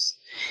chemicals,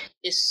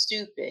 is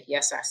stupid.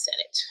 Yes, I said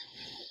it.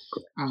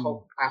 I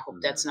hope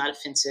that's not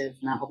offensive,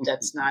 and I hope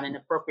that's not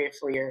inappropriate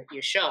for your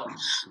show.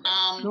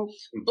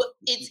 But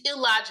it's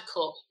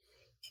illogical.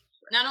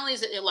 Not only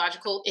is it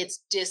illogical,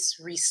 it's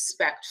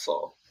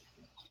disrespectful.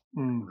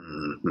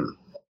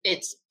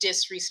 It's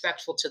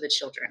disrespectful to the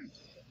children.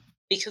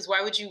 Because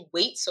why would you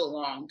wait so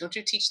long? Don't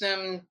you teach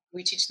them?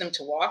 We teach them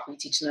to walk. We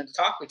teach them to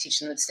talk. We teach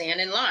them to stand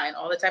in line,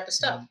 all that type of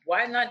stuff.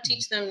 Why not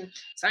teach them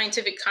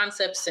scientific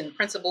concepts and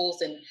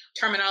principles and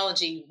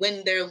terminology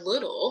when they're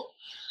little,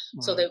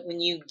 so that when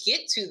you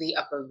get to the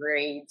upper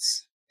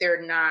grades, they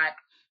don't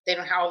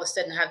all of a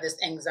sudden have this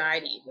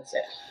anxiety with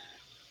it.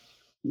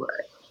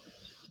 Right.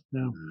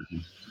 Yeah,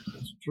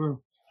 that's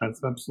true.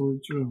 That's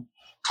absolutely true.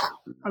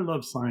 I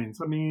love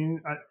science. I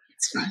mean,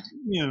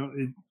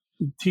 it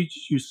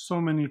teaches you so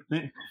many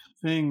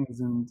things,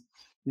 and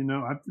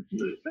I,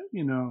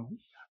 you know,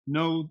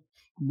 no,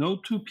 no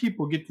two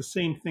people get the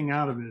same thing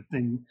out of it.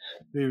 And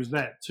there's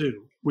that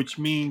too, which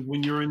means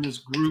when you're in this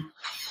group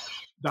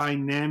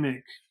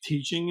dynamic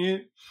teaching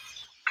it,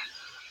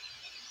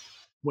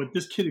 what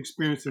this kid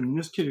experiences and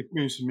this kid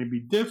experiences may be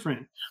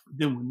different. But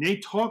then when they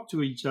talk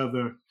to each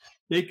other,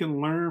 they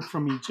can learn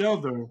from each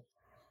other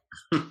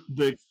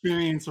the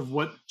experience of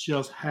what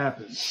just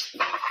happened.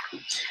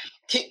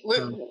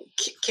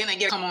 Can I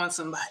come on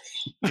somebody?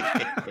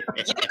 Yeah.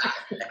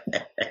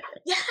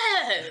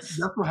 Yes.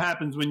 That's what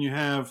happens when you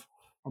have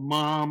a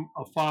mom,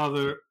 a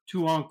father,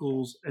 two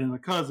uncles, and a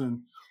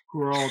cousin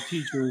who are all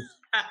teachers.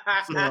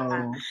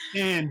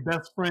 And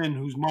best friend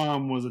whose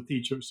mom was a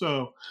teacher.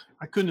 So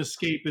I couldn't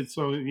escape it.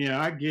 So yeah,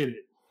 I get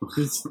it.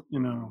 It's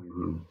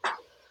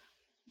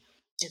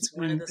it's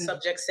one of the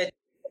subjects that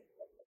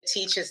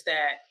teaches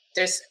that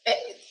there's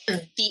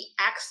the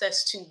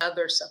access to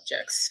other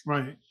subjects.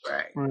 Right.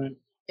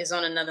 Is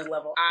on another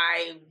level.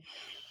 I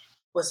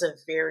was a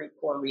very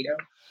poor reader,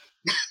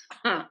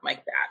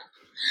 like that,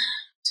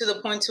 to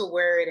the point to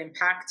where it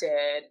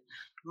impacted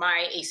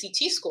my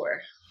ACT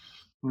score.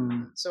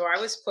 So I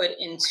was put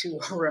into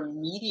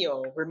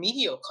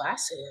remedial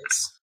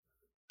classes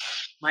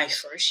my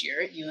first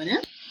year at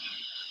UNM.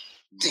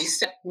 They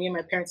sat me and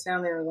my parents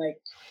down. They were like,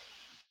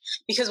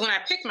 because when I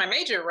picked my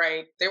major,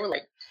 right, they were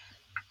like,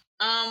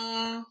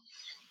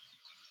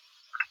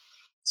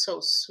 so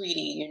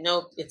sweetie,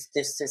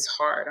 this is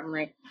hard. I'm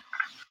like,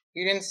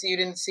 you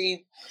didn't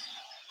see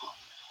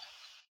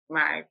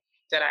that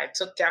I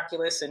took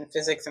calculus and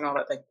physics and all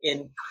that, like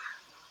in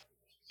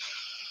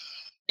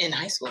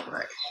high school,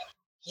 right?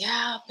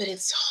 Yeah, but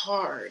it's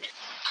hard.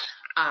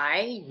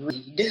 I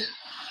read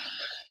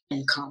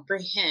and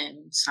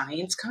comprehend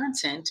science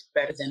content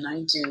better than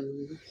I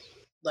do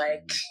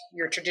like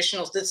your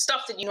traditional, the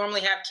stuff that you normally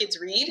have kids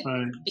read,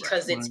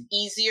 because it's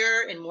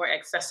easier and more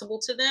accessible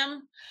to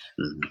them.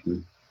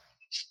 Mm-hmm.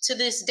 To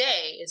this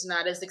day, is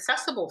not as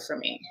accessible for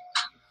me.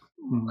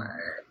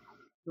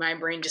 My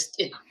brain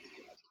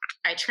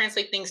I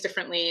translate things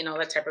differently and all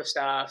that type of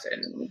stuff,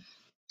 and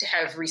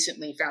have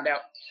recently found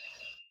out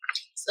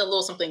a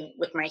little something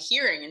with my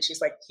hearing. And she's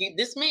like,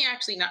 this might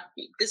not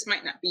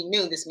be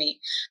new. This may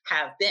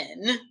have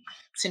been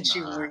since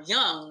you were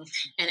young.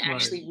 And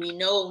actually we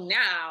know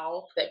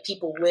now that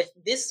people with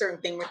this certain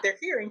thing with their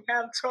hearing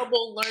have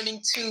trouble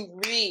learning to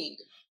read.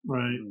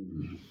 Right.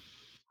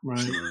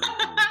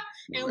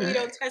 And we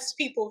don't test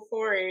people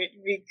for it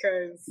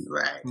because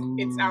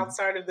it's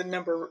outside of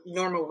the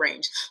normal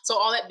range. So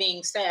all that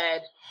being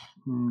said,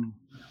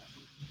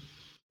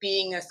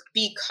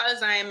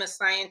 because I am a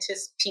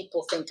scientist,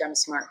 people think I'm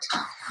smart.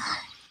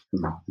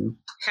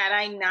 Had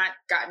I not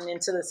gotten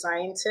into the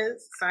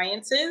sciences,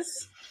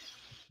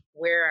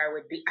 where I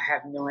would be, I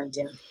have no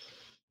idea.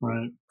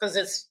 Right. Because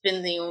it's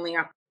been the only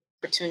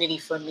opportunity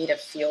for me to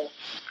feel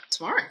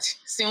smart.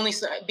 It's the only,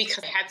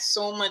 because I had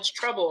so much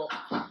trouble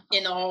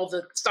in all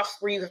the stuff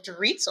where you have to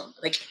read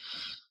something. Like,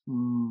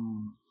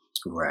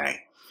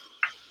 right.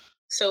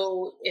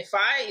 So if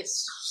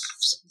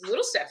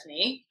little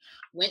Stephanie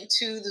went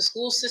to the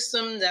school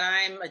system that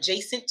I'm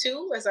adjacent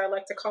to, as I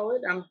like to call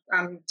it,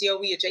 I'm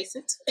DOE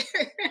adjacent.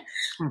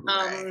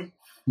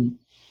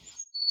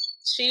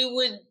 She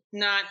would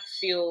not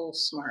feel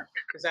smart,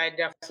 because I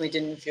definitely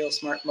didn't feel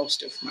smart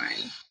most of my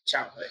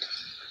childhood.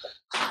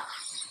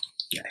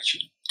 Gotcha.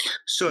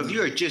 So if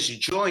you are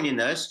just joining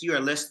us, you are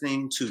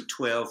listening to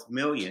 12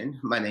 Million.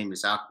 My name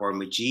is Akbar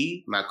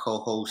Majid, my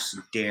co-host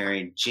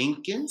Darren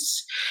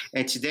Jenkins,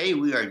 and today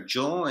we are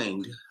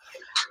joined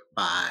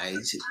by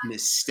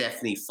Miss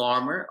Stephanie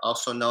Farmer,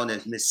 also known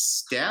as Miss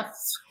Steph,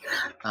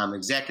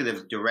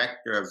 Executive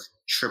Director of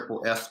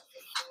Triple F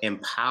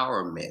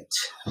Empowerment.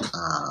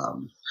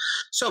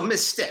 So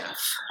Miss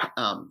Steph,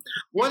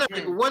 what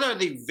are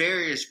the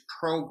various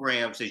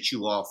programs that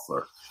you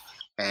offer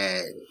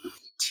at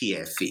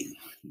TFE?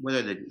 What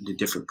are the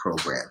different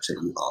programs that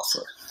you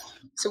offer?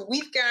 So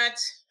we've got,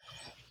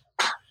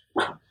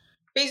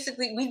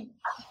 basically, we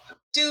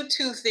do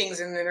two things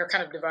and then they're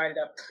kind of divided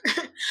up.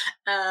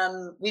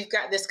 We've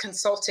got this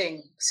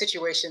consulting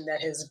situation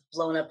that has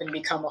blown up and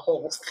become a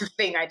whole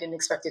thing I didn't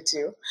expect it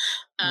to.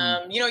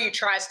 You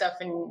try stuff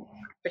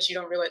but you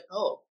don't realize,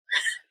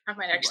 I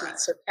might actually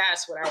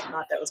surpass what I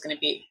thought that was going to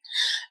be.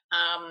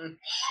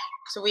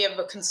 So we have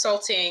a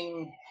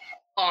consulting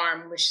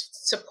arm which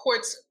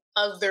supports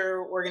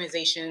other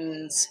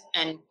organizations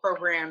and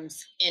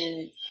programs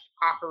in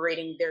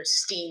operating their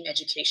STEAM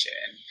education.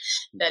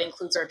 That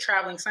includes our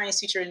Traveling Science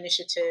Teacher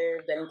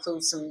Initiative, that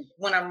includes some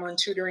one-on-one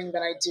tutoring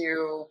that I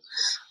do,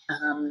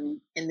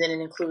 and then it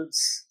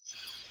includes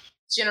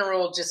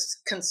general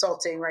just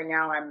consulting. Right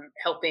now I'm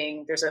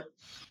helping, there's an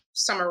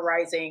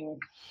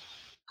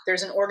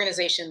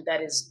organization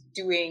that is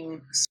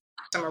doing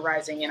Summer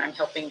Rising, and I'm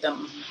helping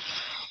them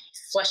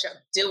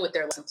deal with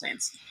their lesson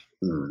plans.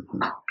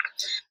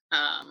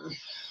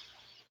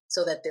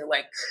 so that they're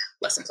like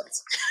lesson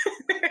plans.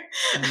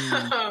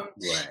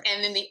 Right.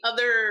 And then the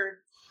other,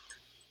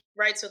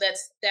 right, so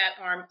that's that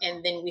arm.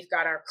 And then we've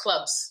got our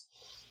clubs.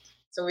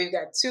 So we've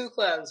got 2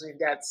 clubs. We've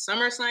got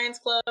Summer Science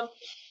Club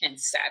and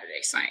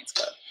Saturday Science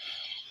Club.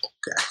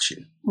 Got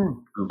you.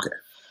 Okay.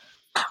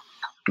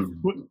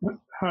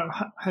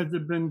 Has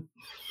it been?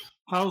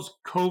 How's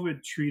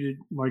COVID treated?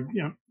 Like,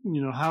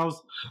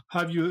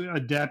 have you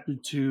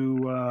adapted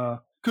to?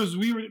 Because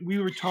we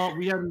were taught,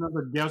 we had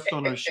another guest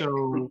on our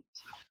show,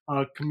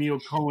 Dr. Camille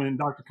Cohen,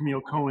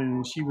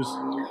 and she was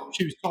I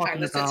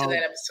talking listened to about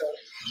that episode.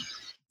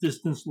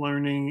 distance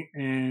learning,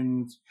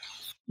 and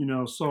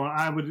so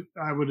I would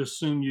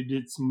assume you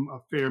did a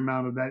fair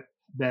amount of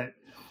that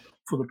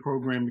for the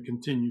program to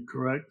continue,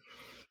 correct?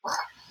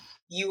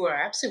 You are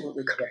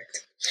absolutely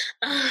correct.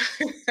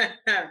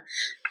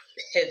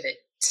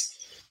 Pivot.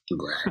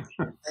 Right.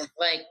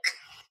 Like,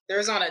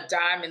 there's on a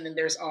dime, and then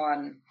there's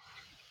on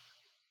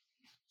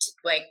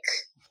like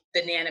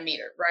the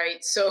nanometer,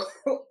 right? So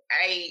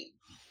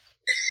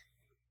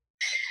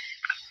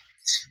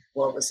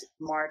what was it,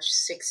 March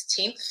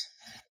 16th,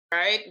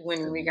 right?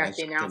 When we got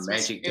the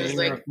announcement. It was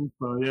like,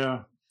 yeah.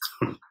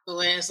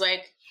 When it's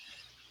like,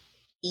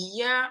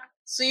 yeah,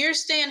 so you're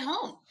staying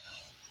home.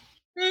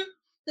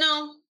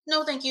 No,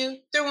 thank you.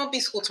 There won't be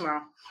school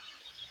tomorrow.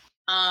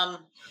 I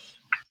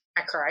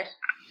cried.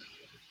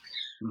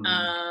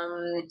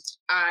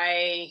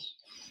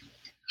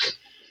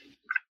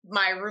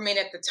 My roommate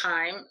at the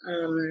time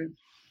was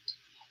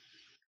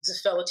a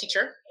fellow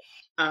teacher.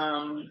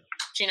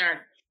 She and I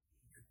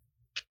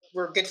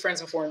were good friends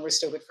before, and we're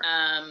still good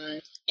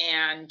friends.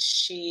 And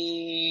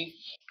she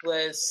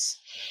was,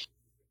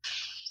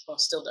 well,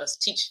 still does,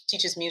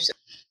 teaches music.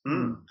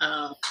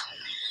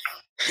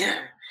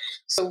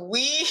 So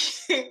we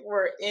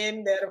were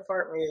in that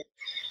apartment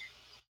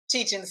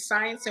teaching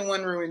science in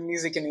one room and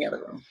music in the other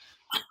room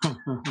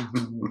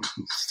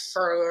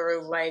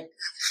for like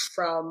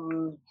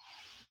from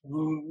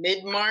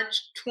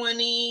mid-March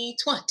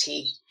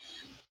 2020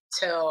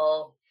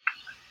 till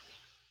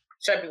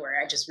February.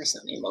 I just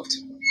recently moved.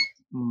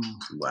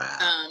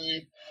 Wow.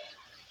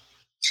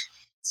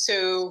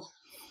 So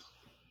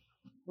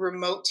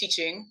remote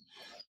teaching,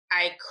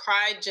 I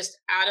cried just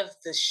out of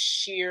the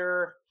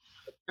sheer,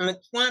 I'm a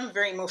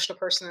very emotional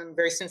person. I'm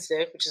very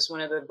sensitive, which is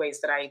one of the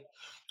ways that I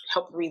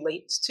help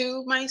relate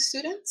to my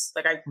students.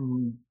 Like I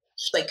feel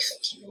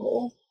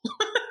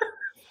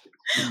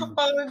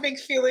all the big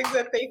feelings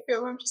that they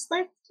feel. I'm just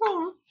like,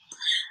 oh.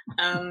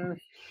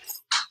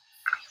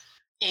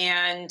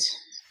 And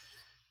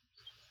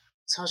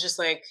so I was just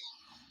like,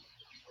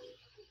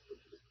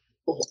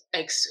 what?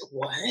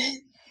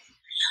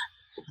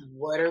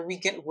 What are we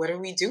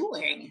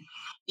doing?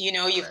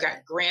 You've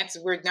got grants.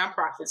 We're a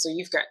nonprofit, so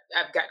I've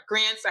got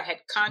grants. I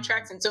had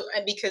contracts, and so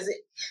because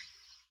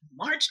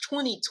March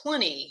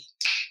 2020,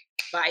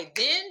 by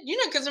then,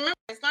 because remember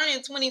I started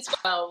in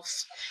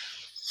 2012.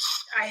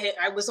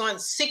 I was on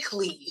sick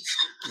leave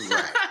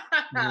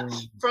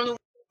from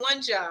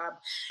one job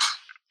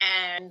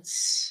and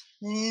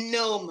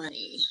no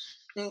money.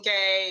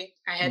 Okay,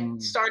 I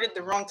had started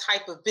the wrong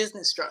type of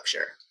business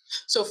structure.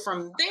 So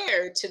from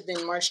there to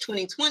then March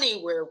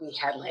 2020, where we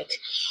had like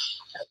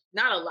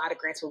not a lot of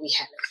grants, but we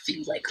had a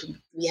few, like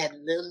we had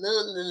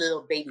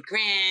little baby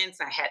grants.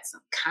 I had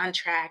some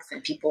contracts,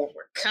 and people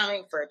were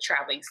coming for a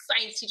traveling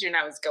science teacher, and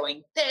I was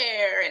going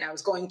there, and I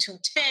was going to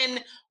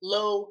 10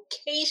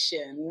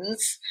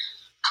 locations,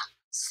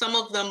 some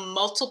of them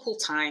multiple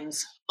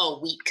times a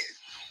week.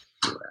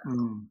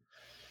 And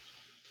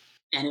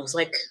it was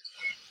like,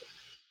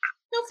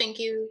 no, thank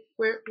you.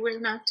 We're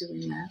not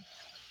doing that.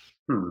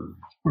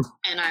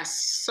 And I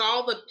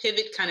saw the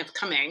pivot kind of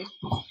coming.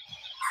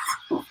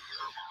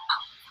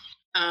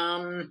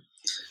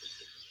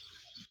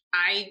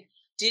 I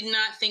did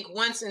not think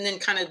once, and then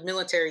kind of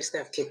military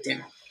stuff kicked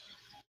in.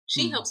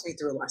 She helps me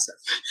through a lot of stuff.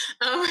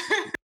 Her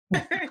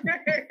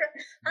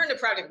and the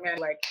project man,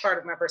 like part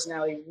of my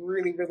personality,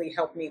 really, really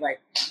helped me.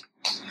 Like,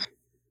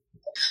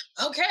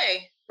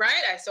 okay,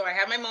 right? So I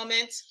had my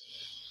moments,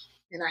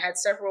 and I had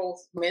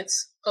several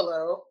moments.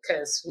 Hello,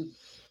 because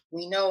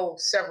we know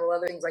several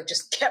other things like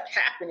just kept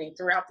happening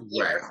throughout the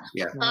year. Right.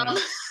 Yeah.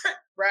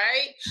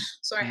 Right?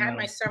 So I had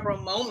my several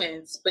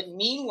moments, but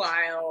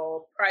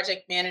meanwhile,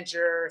 project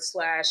manager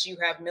 / you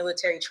have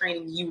military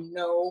training, you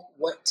know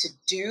what to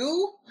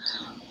do,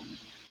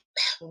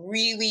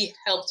 really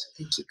helped,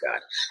 thank you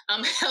God,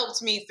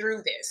 helped me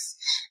through this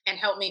and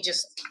helped me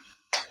just,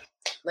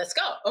 let's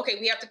go. Okay,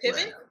 we have to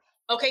pivot. Right.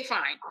 Okay,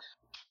 fine.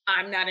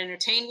 I'm not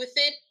entertained with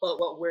it, but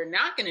what we're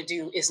not going to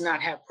do is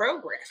not have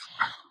program.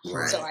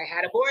 Right. So I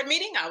had a board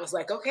meeting. I was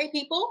like, okay,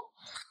 people.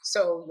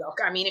 So,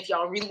 if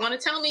y'all really want to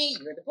tell me,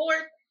 you're the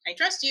board. I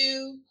trust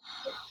you.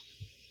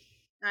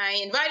 I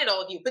invited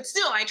all of you, but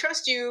still, I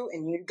trust you,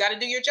 and you got to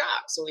do your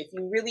job. So if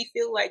you really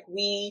feel like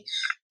we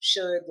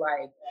should,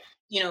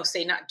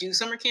 say not do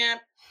summer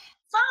camp,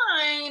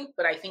 fine.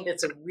 But I think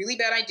that's a really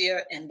bad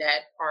idea, and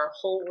that our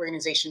whole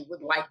organization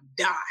would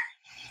die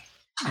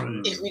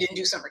if we didn't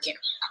do summer camp.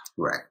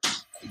 Right.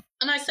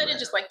 And I said it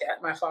just like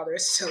that. My father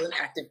is still an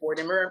active board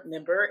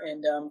member,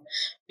 and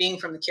being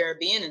from the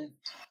Caribbean and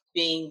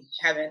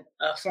having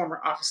a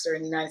former officer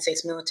in the United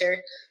States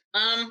military,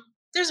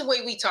 there's a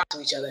way we talk to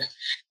each other,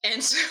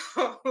 and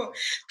so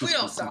we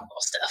don't softball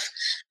stuff.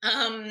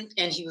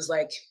 And he was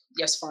like,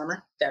 "Yes,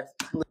 farmer." That's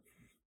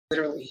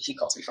literally he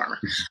calls me farmer.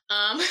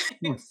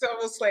 So it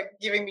was like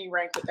giving me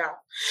rank without.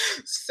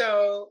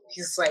 So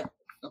he's like,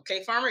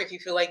 "Okay, farmer, if you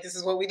feel like this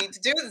is what we need to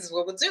do, this is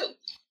what we'll do."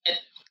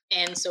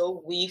 And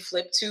so we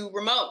flipped to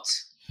remote.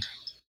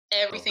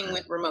 Everything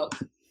went remote.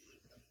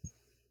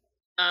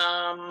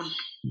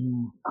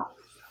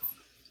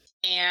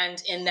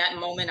 And in that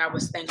moment, I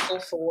was thankful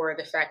for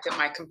the fact that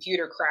my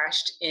computer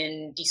crashed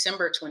in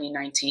December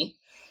 2019.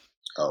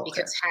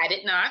 Because had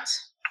it not,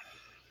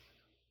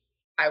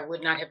 I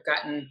would not have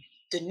gotten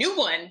the new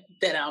one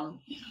that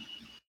I'm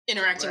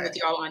interacting with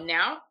y'all on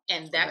now.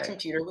 And that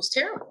computer was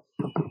terrible.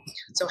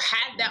 So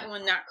had that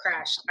one not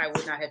crashed, I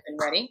would not have been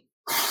ready.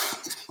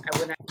 I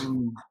would not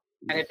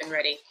have been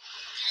ready.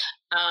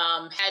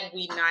 Had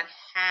we not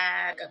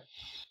had a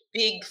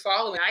big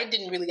following, I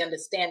didn't really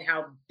understand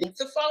how big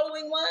the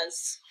following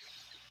was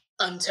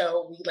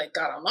until we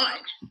got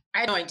online.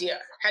 I had no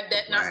idea. Had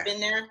that not been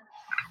there,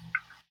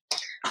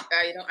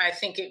 I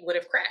think it would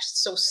have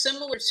crashed. So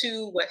similar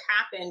to what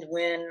happened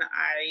when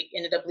I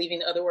ended up leaving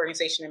the other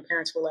organization and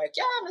parents were like,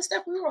 "Yeah, Miss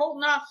Steph, we were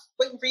holding off,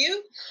 waiting for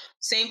you."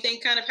 Same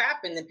thing kind of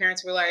happened. The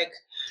parents were like,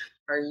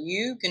 "Are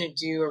you going to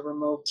do a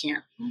remote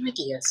camp?" I'm like,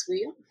 "Yes,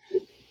 we are."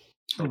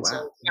 Oh, wow.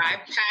 So I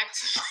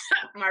packed,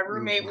 my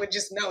roommate would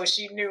just know,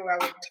 she knew I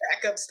would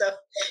pack up stuff.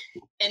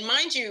 And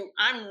mind you,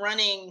 I'm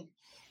running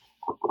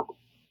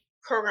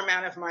program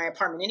out of my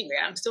apartment anyway.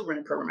 I'm still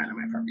running program out of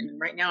my apartment. And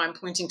right now I'm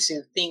pointing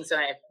to things that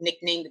I have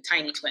nicknamed the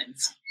Tiny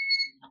Twins.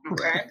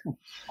 Okay.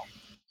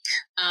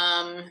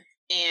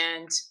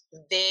 And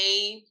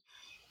they,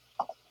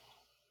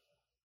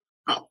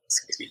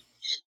 excuse me.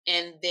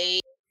 And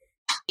they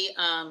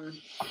have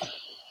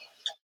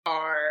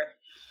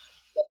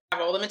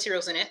all the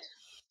materials in it.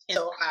 And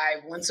so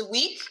I, once a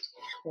week,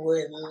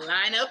 would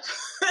line up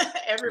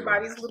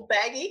everybody's little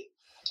baggie,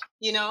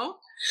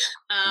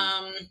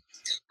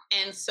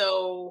 and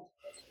so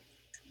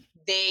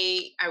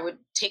I would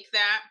take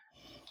that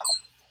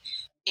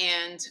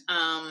and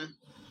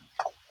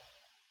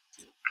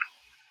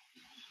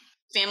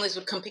families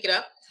would come pick it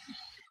up.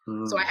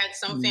 So I had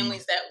some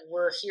families that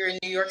were here in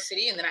New York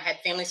City, and then I had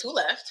families who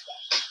left.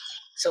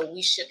 So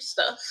we shipped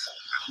stuff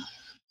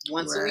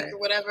once a week or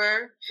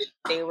whatever.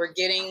 They were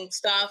getting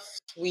stuff.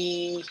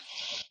 We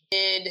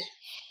did,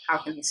 how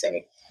can we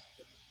say,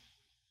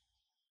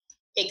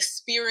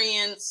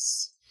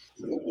 experience,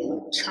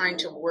 trying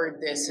to word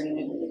this,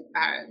 and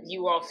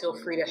you all feel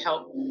free to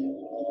help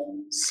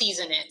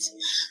season it.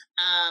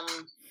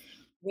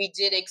 We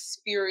did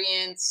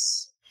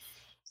experience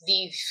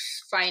the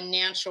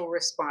financial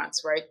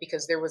response, right?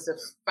 Because there was a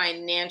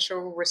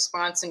financial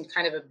response and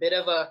kind of a bit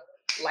of a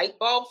light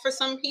bulb for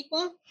some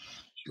people.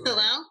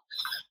 Hello?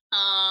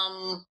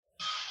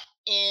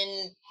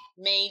 In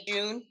May,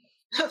 June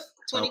of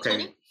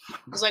 2020. It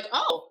was like,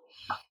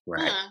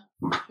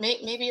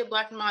 maybe a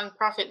Black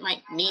nonprofit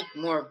might need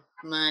more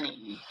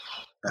money.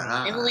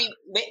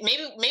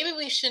 Maybe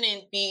we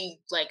shouldn't be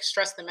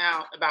stress them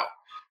out about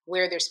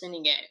where they're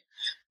spending it.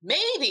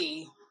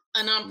 Maybe a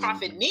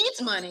nonprofit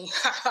needs money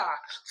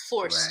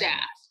for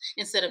staff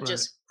instead of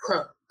just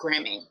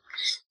programming.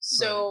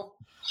 So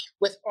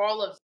with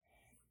all of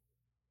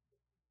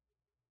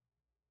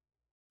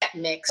that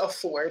mix,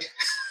 afford.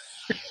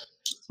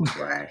 We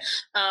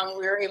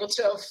were able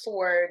to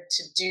afford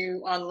to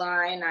do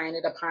online. I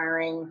ended up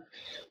hiring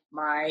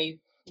my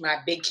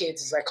big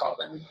kids, as I call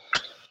them.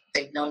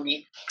 They've known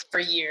me for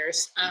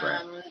years.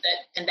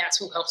 And that's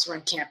who helps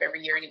run camp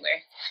every year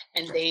anyway.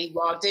 And they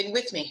logged in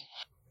with me.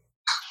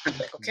 I'm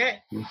like,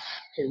 okay.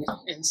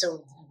 And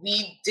so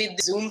we did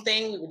the Zoom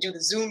thing. We would do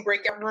the Zoom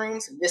breakout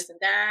rooms and this and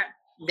that.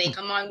 They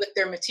come on with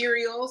their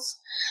materials.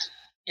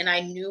 And I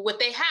knew what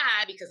they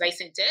had because I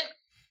sent it.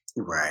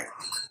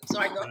 So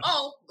I go,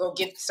 go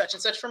get such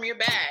and such from your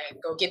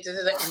bag. Go get this.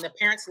 And the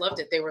parents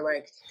loved it. They were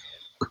like,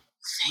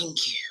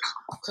 thank you.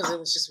 Because it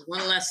was just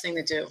one less thing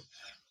to do.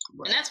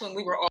 And that's when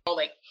we were all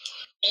in,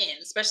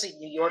 especially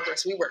New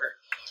Yorkers. We were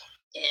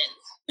in.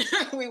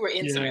 We were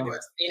inside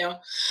this,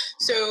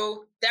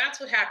 So that's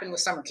what happened with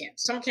summer camp.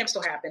 Summer camp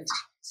still happened.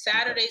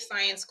 Saturday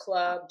Science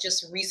Club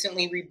just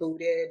recently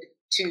rebooted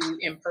to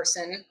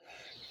in-person.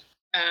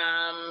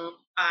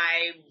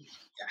 I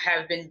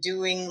have been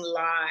doing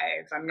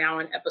live. I'm now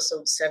on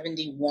episode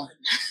 71.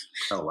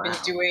 Oh, wow. Been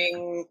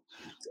doing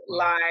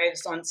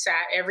lives on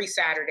every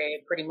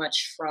Saturday, pretty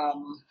much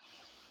from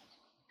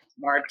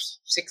March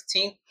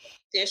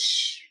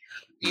 16th-ish,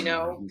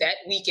 that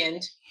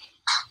weekend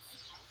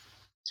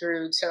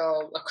through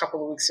till a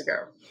couple of weeks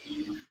ago.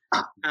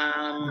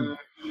 And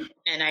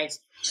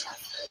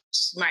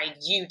my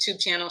YouTube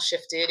channel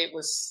shifted. It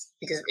was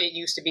because it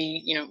used to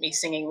be, me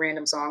singing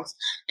random songs,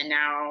 and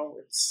now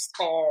it's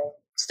all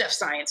Steph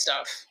Science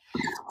stuff.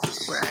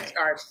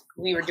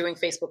 We were doing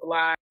Facebook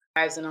Live.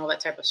 and all that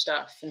type of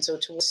stuff. And so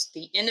towards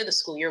the end of the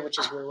school year, which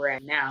is where we're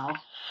at now,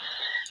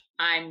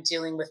 I'm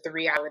dealing with the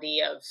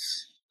reality of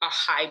a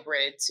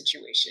hybrid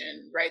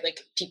situation, right?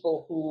 Like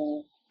people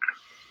who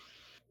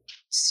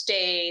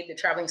stayed, the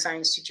traveling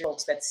science teacher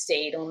folks that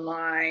stayed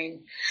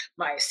online.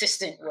 My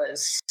assistant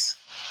was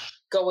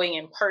going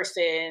in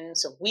person.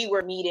 So we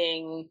were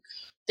meeting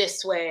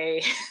this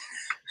way.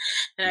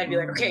 And I'd be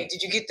like, okay,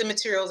 did you get the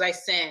materials I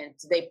sent?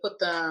 Did they put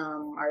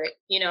them, are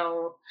they,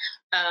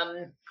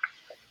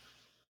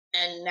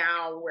 and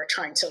now we're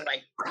trying to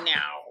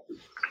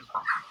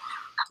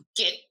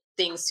get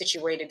things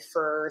situated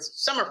for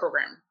summer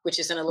program, which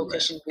is in a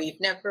location we've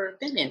never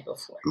been in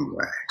before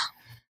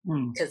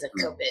because of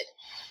COVID.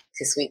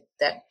 Because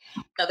that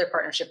other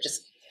partnership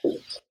just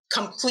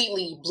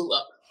completely blew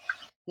up.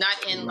 Not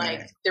in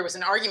there was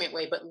an argument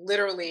way, but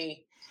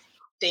literally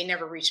they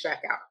never reached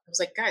back out. I was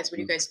like, guys, what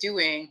are you guys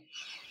doing?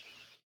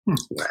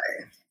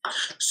 Right.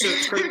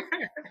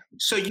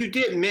 So you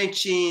did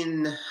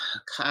mention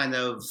kind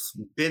of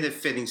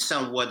benefiting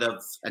somewhat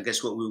of, I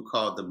guess, what we would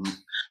call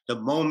the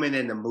moment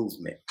and the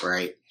movement,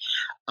 right?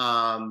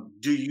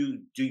 Do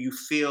you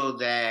feel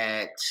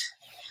that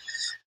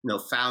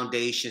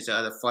foundations or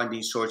other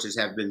funding sources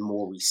have been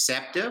more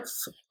receptive,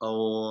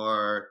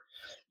 or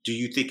do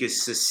you think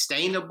it's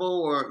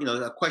sustainable? Or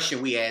a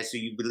question we ask: do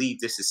you believe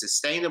this is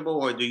sustainable,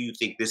 or do you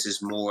think this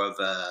is more of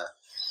a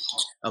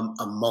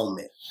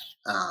moment?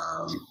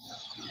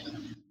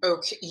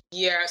 Okay,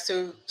 yeah.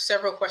 So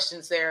several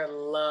questions there.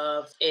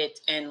 Love it,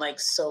 and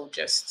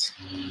just.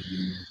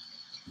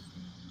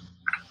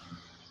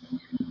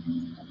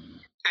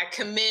 I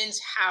commend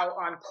how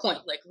on point,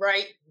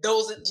 right?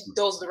 Those are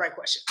the right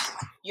questions.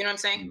 You know what I'm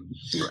saying?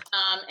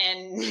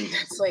 And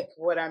that's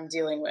what I'm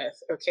dealing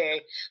with.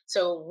 Okay,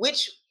 so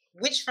which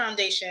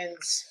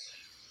foundations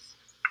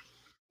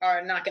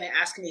are not going to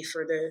ask me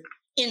for the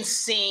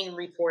insane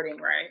reporting,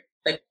 right?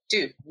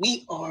 Dude,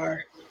 we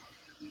are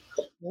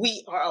a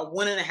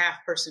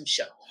 1.5 person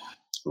show,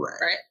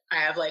 right? I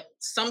have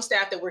some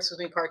staff that works with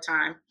me part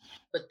time,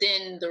 but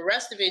then the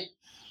rest of it,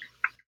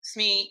 it's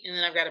me, and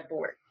then I've got a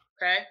board.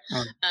 Okay.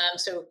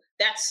 So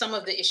that's some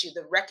of the issue,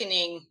 the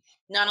reckoning,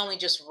 not only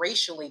just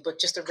racially, but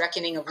just the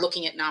reckoning of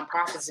looking at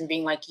nonprofits and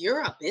being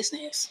you're a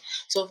business.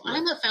 So if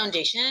I'm a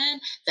foundation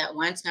that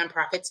wants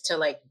nonprofits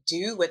to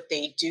do what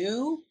they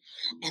do,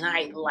 and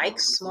I like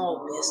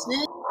small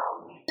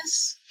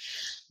business,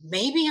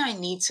 maybe I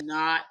need to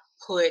not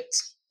put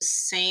the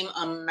same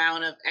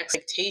amount of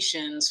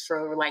expectations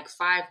for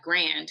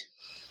 $5,000.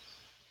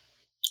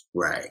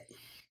 Right.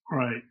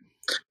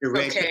 The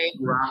red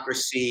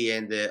bureaucracy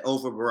and the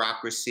over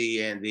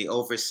bureaucracy and the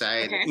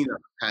oversight,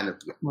 kind of.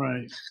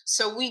 Right.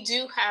 So we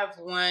do have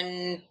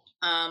one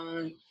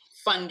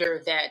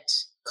funder that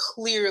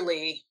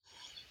clearly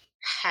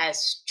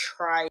has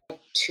tried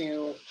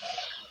to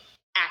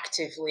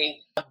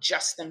actively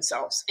adjust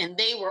themselves, and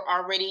they were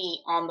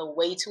already on the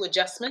way to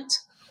adjustment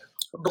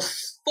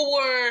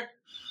before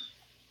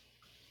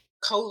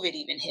COVID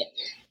even hit.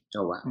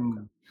 Oh wow!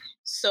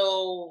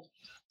 So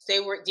they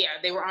were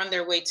on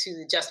their way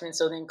to adjustment.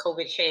 So then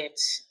COVID hit,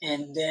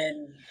 and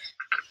then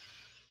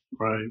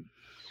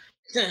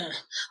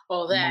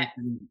all that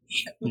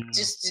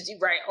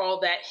all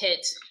that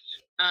hit,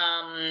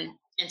 and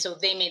so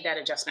they made that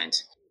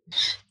adjustment.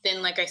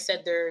 Then, like I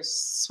said, there's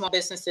small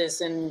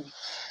businesses, and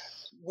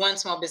one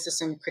small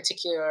business in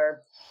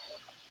particular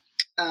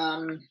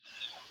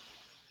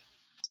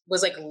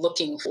was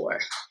looking for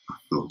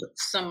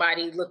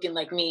somebody looking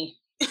like me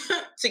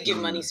to give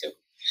money to.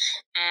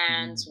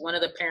 And one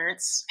of the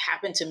parents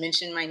happened to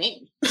mention my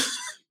name.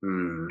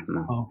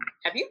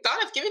 Have you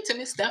thought of giving to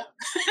Miss Stuff?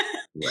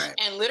 Right.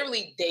 And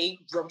literally, they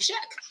wrote a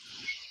check.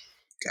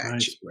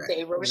 Gotcha. Right.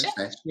 They wrote a check.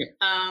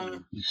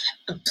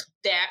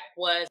 That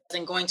was,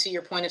 and going to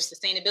your point of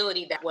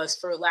sustainability, that was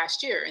for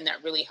last year, and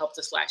that really helped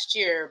us last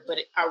year. But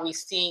are we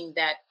seeing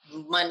that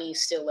money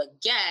still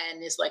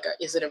again? Is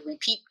it a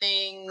repeat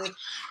thing?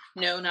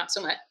 No, not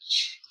so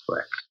much.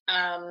 Right.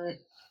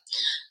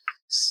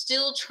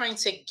 Still trying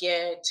to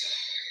get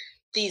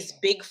these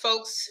big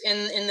folks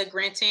in the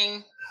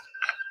granting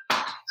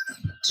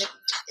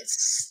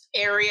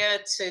area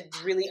to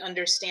really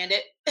understand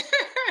it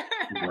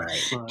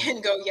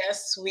and go,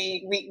 yes,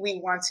 we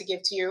want to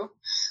give to you.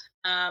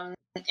 And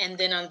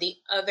then on the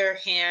other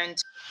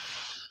hand,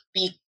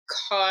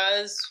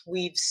 because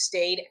we've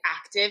stayed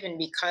active, and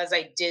because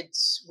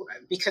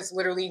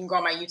literally you can go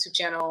on my YouTube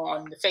channel,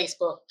 on the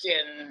Facebook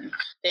and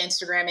the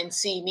Instagram and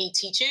see me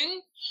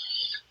teaching,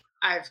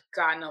 I've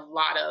gotten a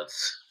lot of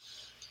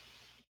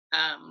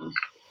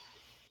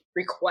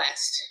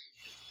requests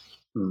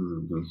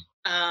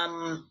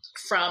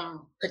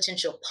from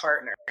potential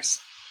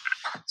partners.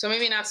 So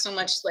maybe not so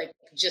much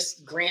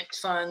just grant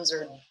funds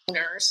or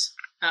donors,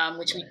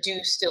 which we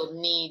do still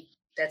need.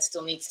 That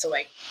still needs to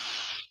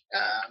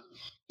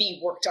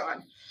be worked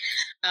on.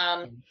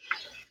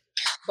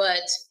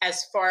 But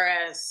as far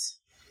as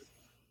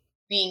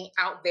being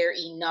out there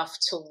enough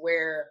to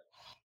where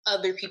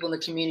other people in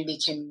the community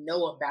can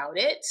know about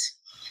it,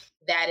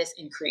 that is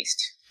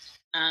increased.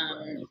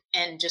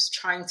 And just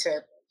trying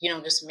to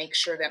just make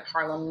sure that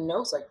Harlem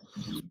knows, like,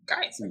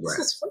 guys, like, this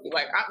is free.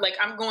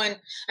 I'm going.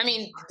 I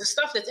mean, the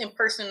stuff that's in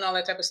person and all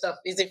that type of stuff,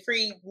 is it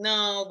free?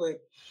 No,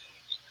 but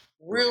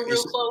real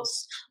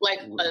close,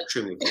 like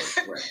extremely close,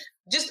 right.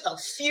 Just a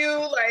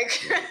few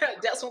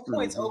decimal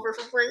points over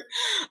for free.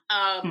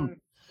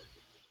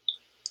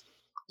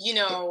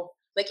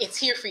 Like, it's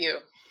here for you,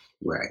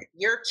 right?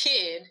 Your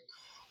kid.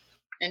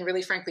 And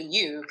really, frankly,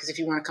 you, because if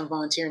you want to come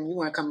volunteer and you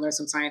want to come learn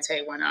some science,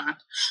 hey, why not?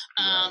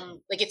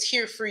 Like, it's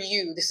here for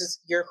you.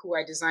 You're who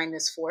I designed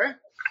this for.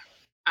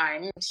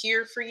 I'm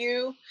here for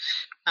you.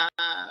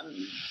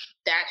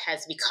 That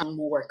has become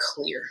more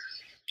clear.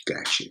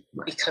 Gotcha.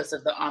 Right. Because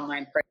of the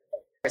online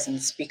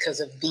presence, because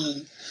of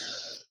the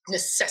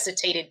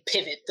necessitated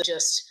pivot.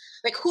 Just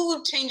like,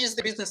 who changes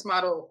the business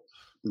model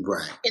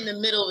in the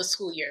middle of a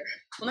school year?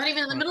 Well, not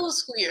even in the middle of the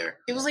school year.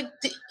 It was like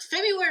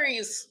February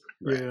is.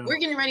 Yeah. We're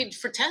getting ready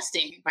for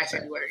testing by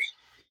February.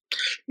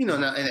 Now,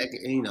 and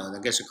I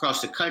guess across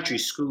the country,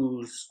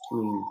 schools,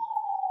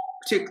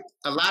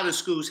 a lot of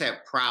schools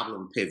have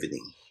problem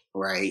pivoting,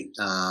 right?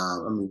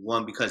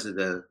 One, because of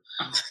the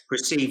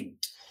perceived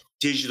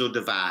digital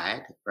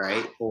divide,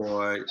 right?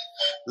 Or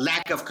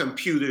lack of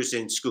computers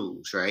in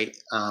schools, right?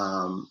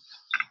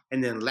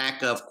 And then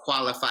lack of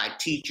qualified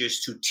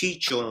teachers to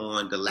teach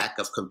on the lack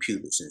of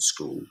computers in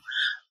school.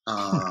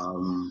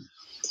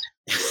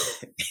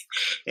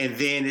 And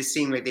then it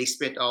seemed like they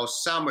spent all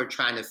summer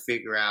trying to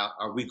figure out,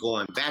 are we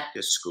going back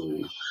to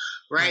school,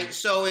 right?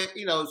 So I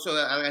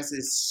guess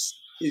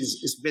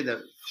it's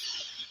been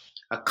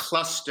a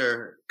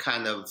cluster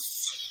kind of.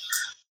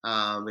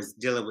 It's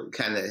dealing with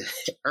kind of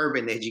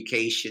urban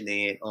education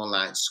and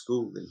online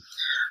schooling.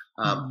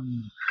 How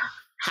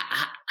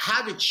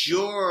did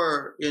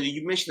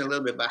you mentioned a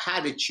little bit about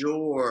how did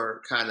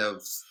your kind of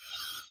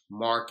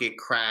market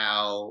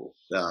crowd,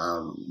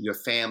 your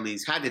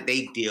families, how did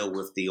they deal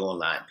with the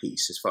online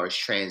piece as far as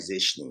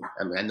transitioning?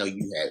 I mean, I know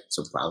you had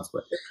some problems,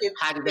 but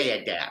how did they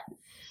adapt?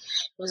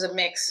 It was a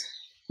mix.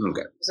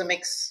 Okay. It was a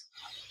mix.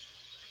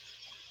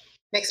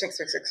 Mix.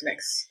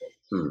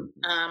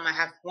 I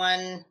have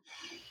one.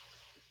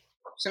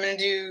 So I'm going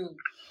to do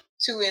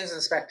two ends of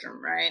the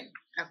spectrum, right?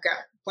 I've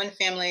got one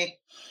family.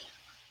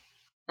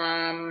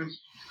 I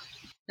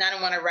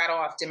don't want to rattle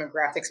off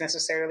demographics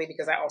necessarily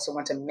because I also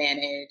want to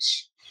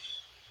manage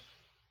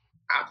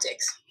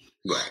optics.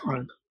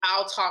 Right.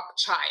 I'll talk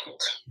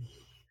child.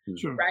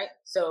 Sure. Right?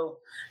 So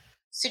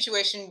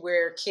situation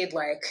where kid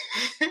like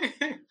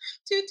and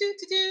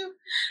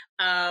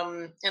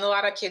a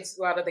lot of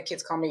the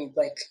kids call me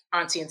like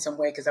auntie in some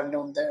way because I've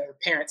known their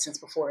parents since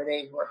before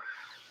they were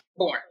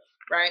born.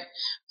 Right?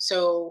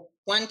 So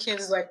one kid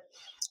is like,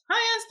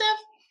 hi, Aunt Steph,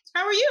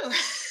 how are you?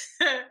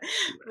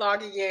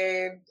 Logging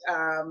in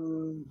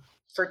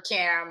for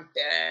camp,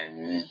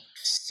 and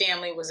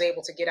family was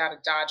able to get out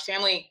of Dodge.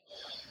 Family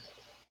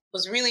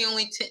was really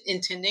only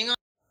intending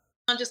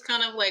on just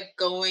kind of like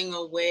going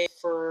away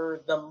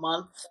for the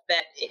month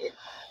that it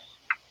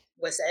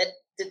was said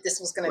that this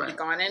was going to be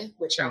gone in,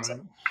 which I was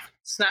like,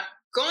 it's not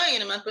going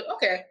in a month, but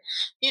okay.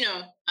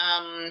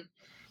 I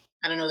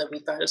don't know that we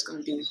thought it was going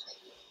to be,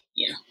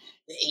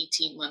 the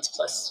 18 months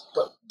plus,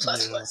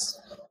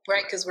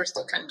 right? Because we're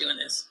still kind of doing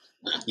this.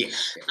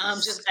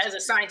 Just as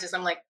a scientist,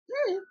 I'm like,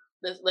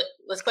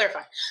 let's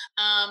clarify.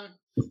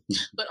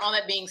 But all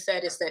that being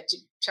said is that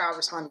child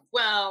responded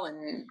well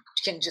and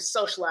can just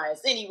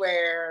socialize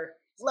anywhere,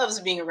 loves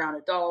being around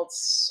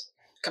adults,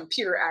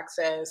 computer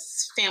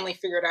access, family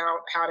figured out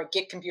how to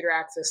get computer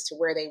access to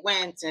where they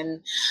went.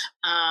 And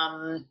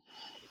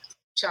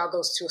child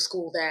goes to a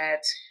school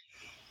that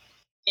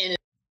ended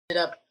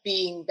up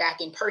being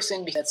back in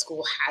person because that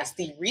school has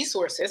the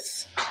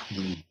resources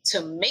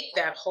to make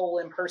that whole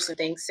in-person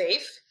thing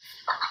safe.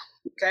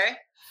 Okay.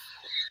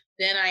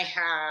 Then I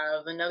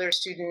have another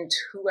student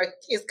who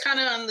is kind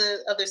of on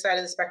the other side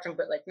of the spectrum,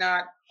 but like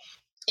not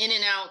in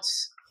and out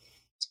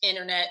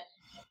internet,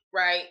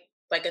 right?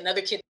 Like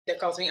another kid that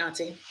calls me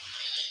auntie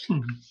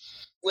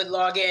would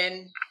log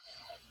in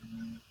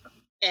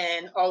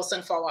and all of a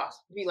sudden fall off.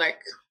 Be like,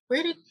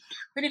 where did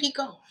he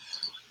go?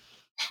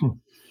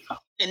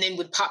 And then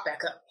would pop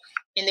back up,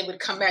 and they would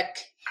come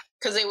back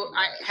because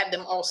I had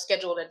them all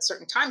scheduled at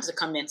certain times to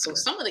come in. So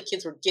some of the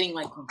kids were getting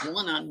like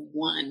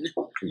 1-on-1,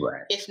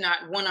 if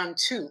not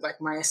 1-on-2.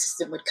 Like my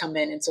assistant would come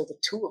in, and so the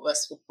two of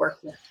us would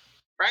work with,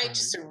 right?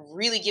 Just to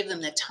really give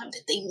them the time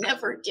that they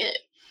never get.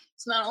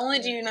 So not only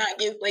do you not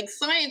get like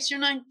science, you're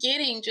not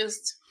getting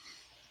just.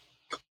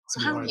 So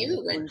how are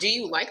you? And do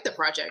you like the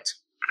project?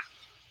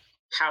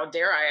 How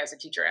dare I, as a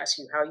teacher, ask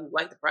you how you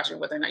like the project,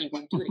 whether or not you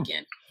want to do it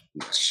again?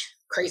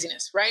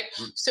 Craziness, right?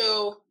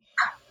 So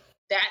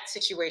that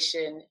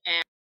situation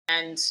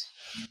and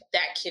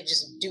that kid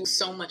just do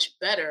so much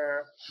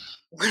better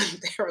when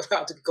they're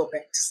allowed to go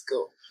back to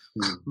school.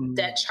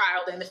 That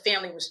child and the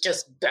family was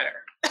just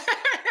better.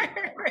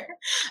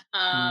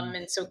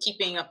 And so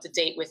keeping up to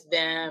date with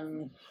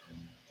them.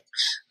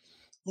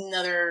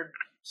 Another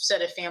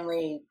set of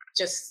family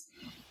just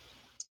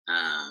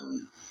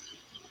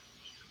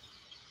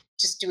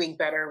doing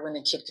better when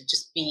the kid could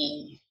just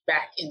be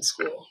back in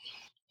school.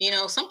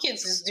 Some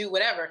kids just do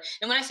whatever.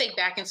 And when I say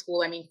back in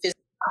school, I mean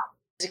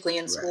physically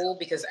in school,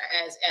 because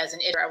as an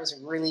editor, I was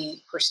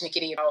really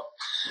persnickety about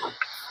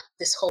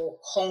this whole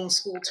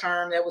homeschool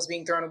term that was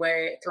being thrown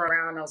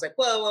around. And I was like,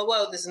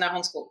 whoa, this is not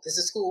homeschool. This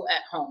is school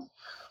at home.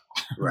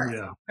 Right.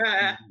 Yeah.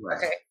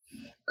 Okay.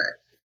 Right.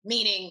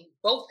 Meaning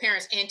both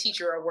parents and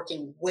teacher are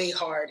working way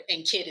hard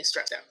and kid is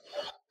stressed out.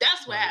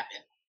 That's what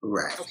happened.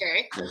 Right.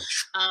 Okay.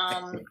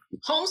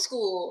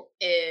 Homeschool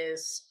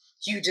is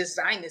you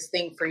design this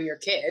thing for your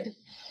kid.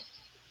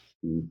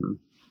 Mm-hmm.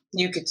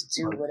 You get to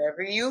do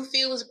whatever you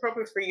feel is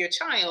appropriate for your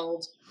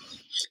child.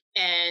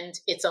 And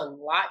it's a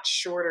lot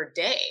shorter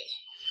day.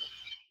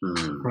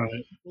 Mm-hmm.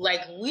 Right.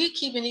 Like we're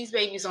keeping these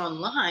babies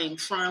online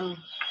from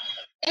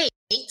 8.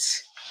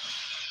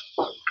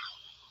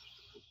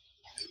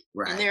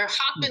 Right. And they're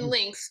hopping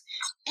links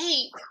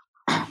 8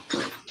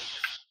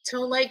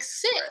 till like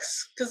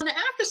 6 because they're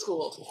after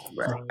school.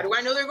 Right. How do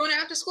I know they're going to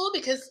after school?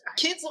 Because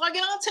kids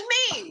logging on to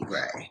me.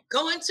 Right.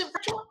 Going to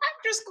virtual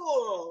after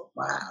school.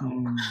 Wow.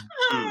 Mm-hmm.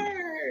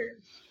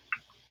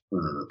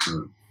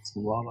 It's a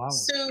lot of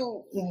hours.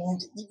 So,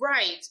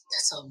 right,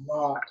 that's a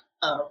lot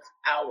of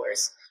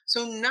hours.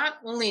 So not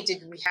only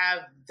did we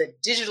have the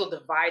digital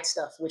divide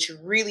stuff, which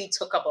really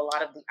took up a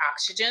lot of the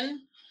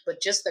oxygen,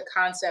 but just the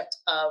concept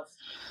of,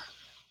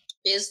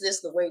 is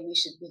this the way we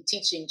should be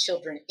teaching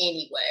children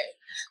anyway?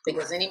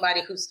 Because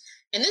anybody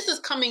and this is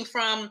coming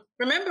from,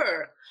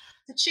 remember,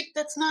 the chick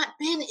that's not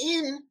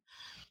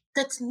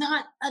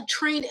a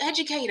trained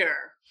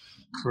educator.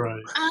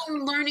 Right.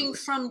 I'm learning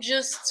from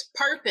just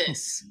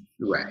purpose.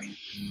 Right.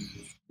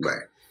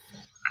 Right.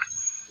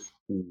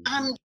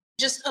 I'm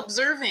just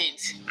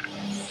observant.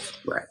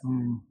 Right.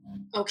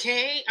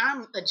 Okay,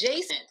 I'm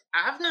adjacent.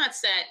 I've not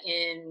sat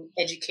in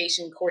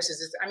education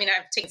courses. I mean,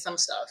 I've taken some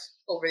stuff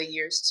over the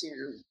years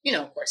to,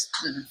 of course,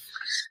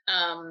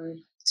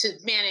 to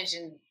manage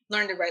and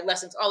learn to write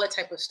lessons, all that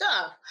type of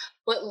stuff.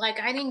 But like,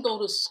 I didn't go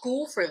to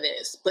school for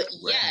this, but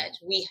yet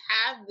we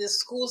have this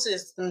school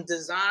system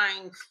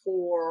designed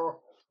for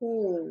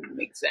whom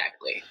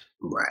exactly?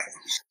 Right.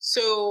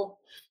 So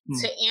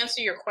to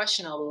answer your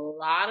question, a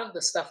lot of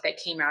the stuff that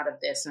came out of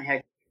this, and I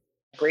had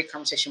a great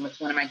conversation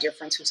with one of my dear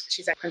friends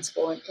she's a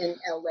principal in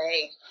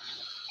LA.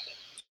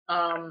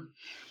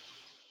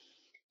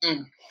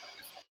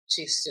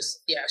 She's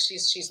just,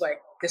 she's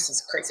like, this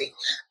is crazy.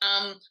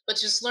 But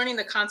just learning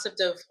the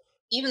concept of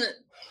even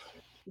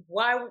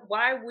why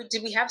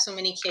did we have so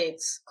many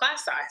kids?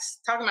 Class size,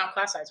 talking about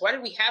class size. Why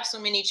did we have so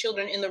many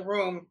children in the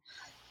room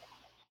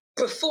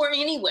before a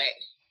pandemic?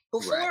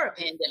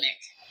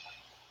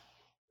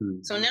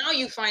 So now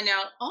you find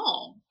out,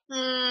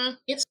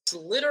 it's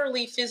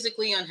literally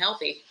physically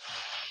unhealthy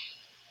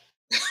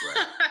to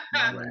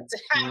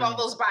have all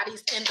those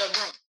bodies in the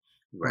room.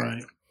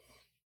 Right.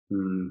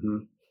 Mm-hmm.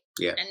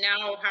 Yeah. And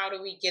now how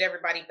do we get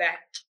everybody back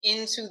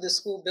into the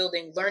school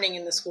building, learning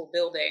in the school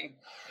building?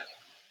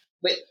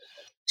 But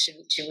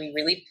should we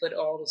really put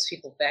all those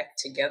people back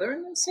together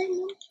in the same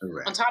room?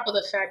 Right. On top of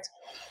the fact,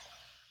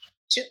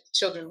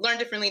 children learn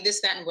differently,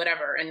 this, that, and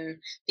whatever. And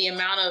the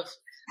amount of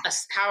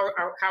how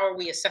are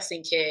we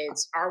assessing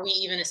kids? Are we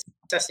even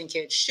assessing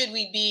kids? Should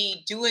we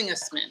be doing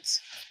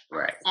assessments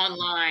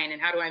online?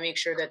 And how do I make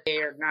sure that they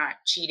are not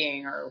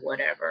cheating or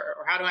whatever?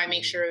 Or how do I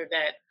make sure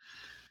that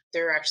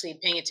they're actually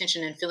paying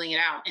attention and filling it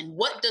out? And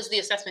what does the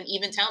assessment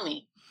even tell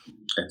me?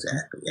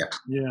 Exactly. Yeah.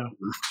 Yeah.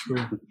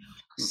 True.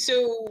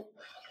 So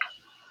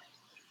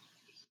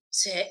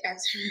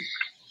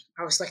I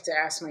always like to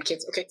ask my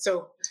kids, okay,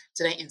 so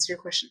did I answer your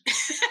question?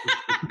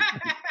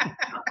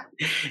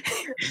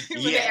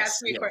 When they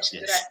ask me a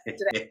question,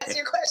 did I answer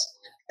your question?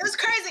 It was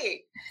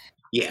crazy.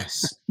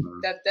 Yes.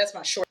 That's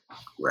my short.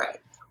 Right.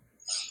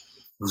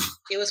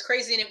 It was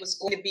crazy, and it was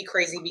going to be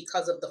crazy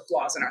because of the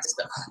flaws in our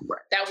system.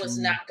 Right. That was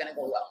not going to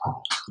go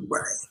well.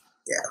 Right.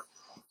 Yeah.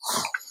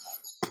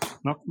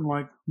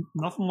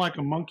 Nothing like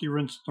a monkey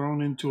wrench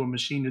thrown into a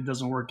machine that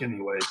doesn't work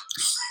anyway.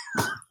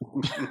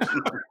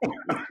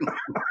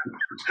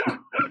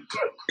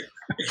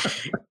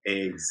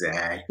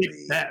 Exactly.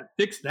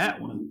 Fix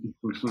that one.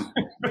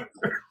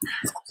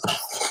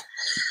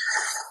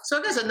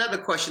 So there's another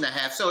question I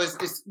have. So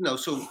it's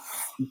so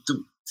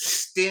the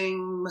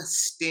STEM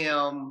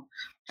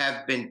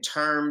have been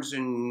terms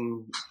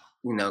and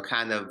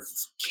kind of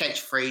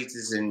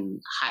catchphrases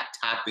and hot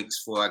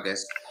topics for I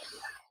guess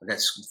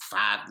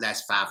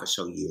last 5 or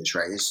so years,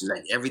 right? It's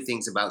like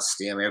everything's about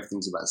STEM,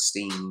 everything's about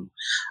STEAM.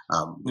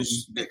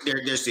 There's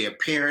the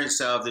appearance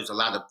of, there's a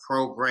lot of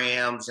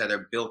programs that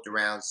are built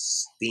around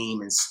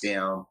STEAM and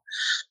STEM.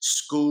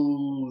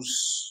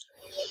 Schools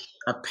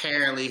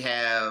apparently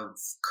have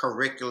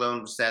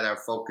curriculums that are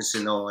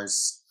focusing on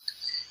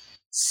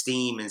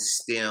STEAM and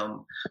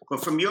STEM.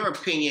 But from your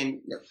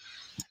opinion,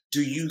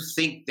 do you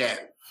think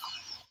that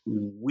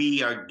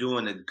we are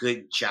doing a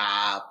good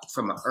job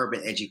from an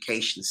urban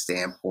education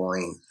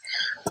standpoint,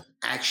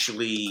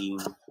 actually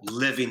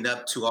living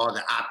up to all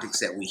the optics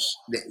that we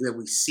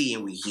see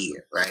and we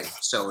hear, right?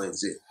 So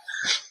is it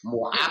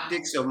more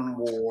optics or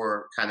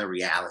more kind of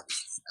reality?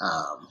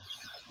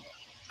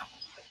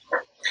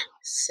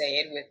 Say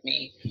it with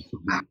me.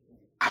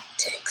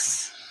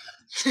 Optics.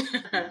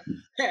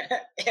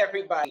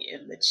 Everybody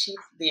in the cheap,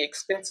 the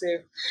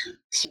expensive,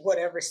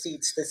 whatever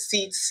seats, the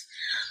seats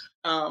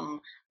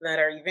that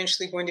are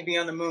eventually going to be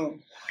on the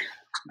moon.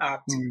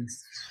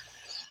 Optics.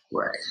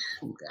 Right.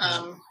 Okay.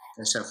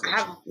 That's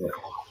unfortunate.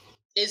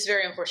 It's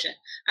very unfortunate.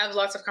 I have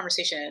lots of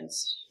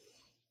conversations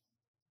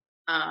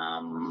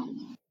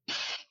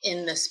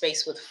in the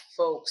space with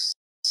folks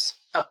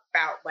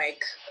about,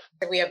 like,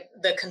 we have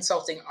the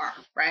consulting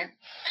arm, right?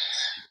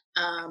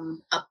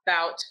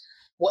 About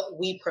what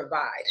we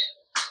provide.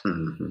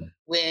 Mm-hmm.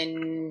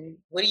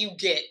 What do you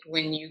get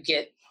when you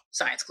get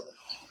Science Club?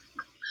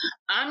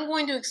 I'm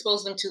going to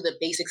expose them to the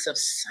basics of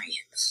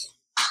science.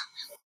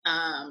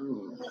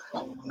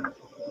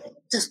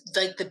 Just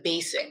like the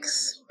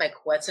basics,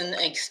 like what's an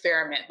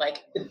experiment,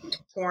 like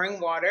pouring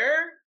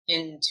water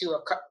into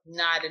a cup,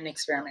 not an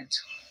experiment.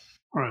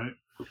 Right.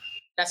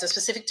 That's a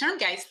specific term,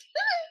 guys.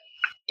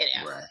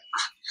 Right.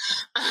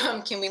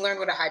 Can we learn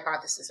what a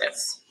hypothesis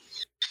is?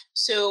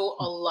 So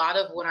a lot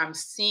of what I'm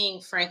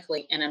seeing,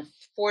 frankly, and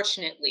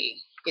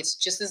unfortunately, it's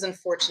just as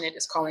unfortunate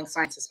as calling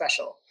science a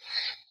special,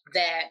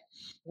 that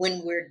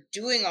when we're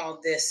doing all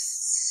this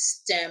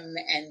STEM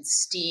and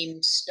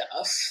STEAM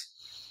stuff,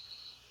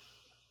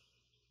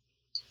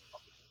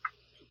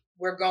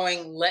 we're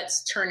going,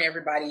 let's turn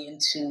everybody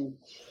into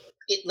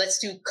it. Let's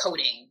do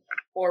coding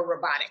or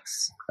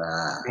robotics.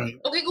 Right.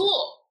 Okay,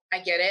 cool. I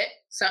get it.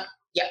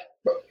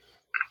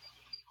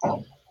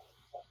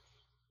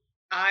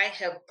 I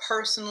have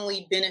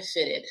personally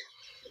benefited,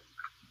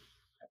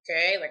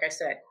 okay, like I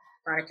said,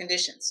 chronic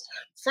conditions,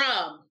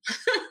 from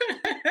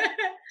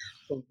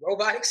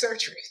robotic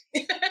surgery.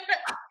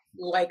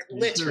 Like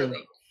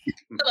literally.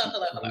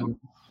 Hello.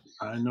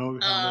 I know.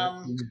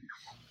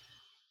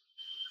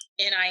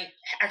 And I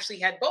actually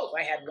had both.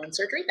 I had one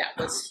surgery that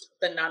was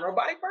the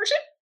non-robotic version,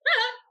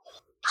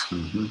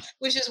 Mm-hmm.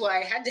 which is why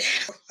I had to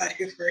have a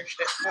robotic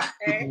version.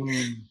 Okay?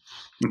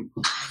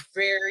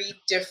 Very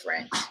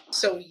different.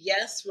 So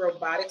yes,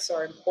 robotics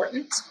are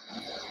important.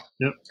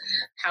 Yep.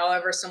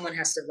 However, someone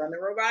has to run the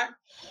robot,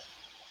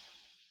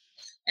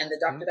 and the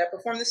doctor that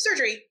performed the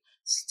surgery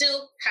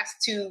still has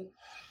to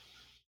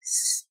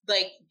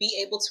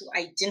be able to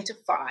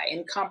identify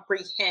and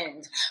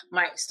comprehend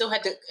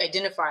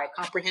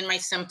comprehend my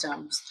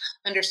symptoms,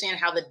 understand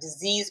how the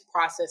disease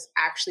process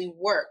actually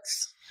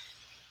works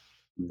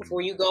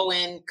before you go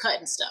in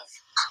cutting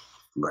stuff.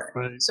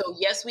 Right. So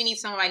yes, we need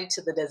somebody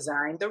to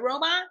design the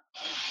robot,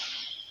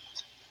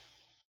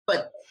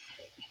 but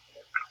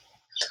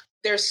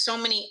there's so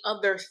many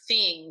other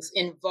things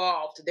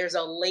involved. There's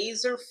a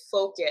laser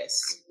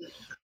focus,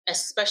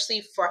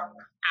 especially for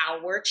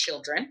our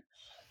children.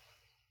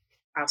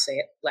 I'll say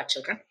it, Black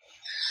children,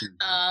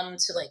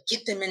 to like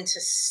get them into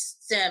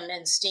STEM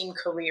and STEAM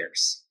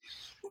careers.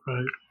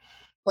 Right.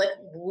 But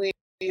we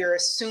are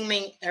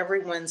assuming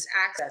everyone's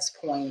access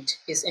point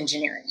is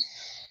engineering.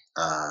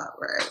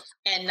 Right.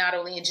 And not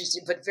only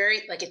engineering, but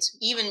very, like, it's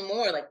even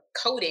more like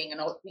coding and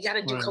all. We got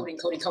to do coding.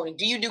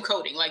 Do you do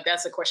coding? Like,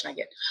 that's the question I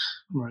get.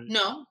 Right.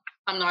 No,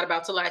 I'm not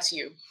about to lie to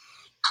you.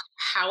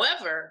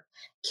 However,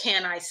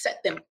 can I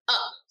set them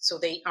up so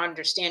they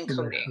understand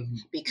coding?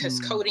 Because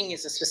coding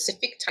is a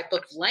specific type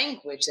of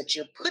language that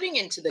you're putting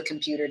into the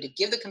computer to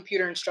give the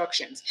computer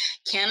instructions.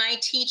 Can I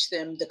teach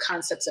them the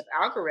concepts of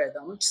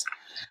algorithms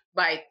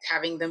by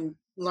having them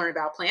learn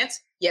about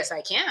plants? Yes,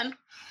 I can.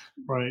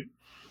 Right.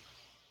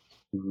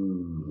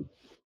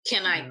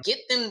 Can I get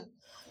them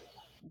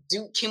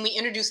can we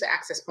introduce the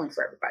access point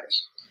for everybody?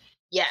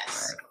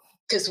 Yes.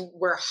 Because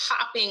we're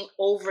hopping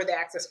over the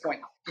access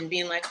point and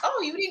being like,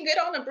 oh, you didn't get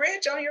on the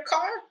bridge on your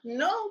car?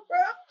 No, bro.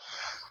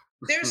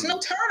 There's no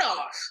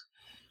turnoff.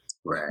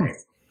 Right.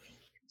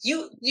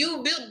 You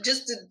build,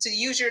 just to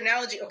use your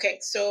analogy. Okay,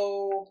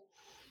 so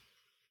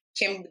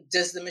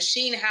does the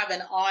machine have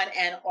an on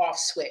and off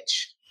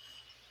switch?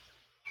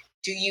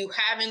 Do you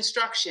have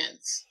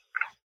instructions?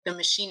 The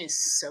machine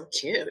is so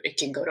cute. It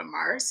can go to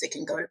Mars. It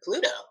can go to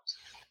Pluto.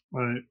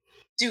 Right.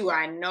 Do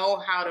I know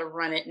how to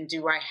run it, and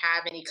do I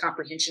have any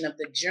comprehension of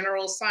the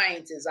general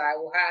sciences I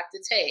will have to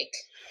take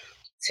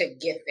to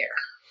get there?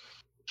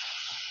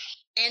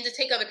 And to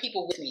take other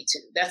people with me,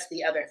 too. That's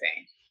the other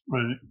thing.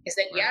 Right. Is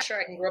that, yeah, sure,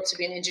 I can grow up to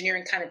be an engineer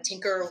and kind of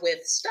tinker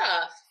with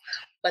stuff,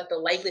 but the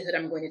likelihood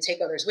I'm going to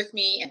take others with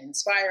me and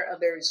inspire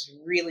others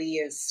really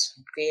is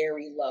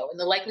very low. And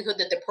the likelihood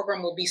that the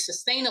program will be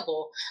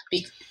sustainable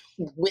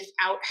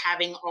without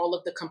having all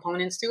of the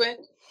components to it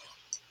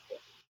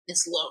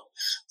is low.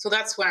 So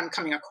that's what I'm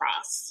coming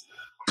across.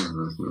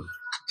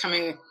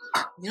 You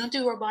don't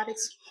do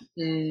robotics?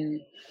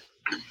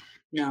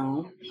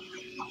 No.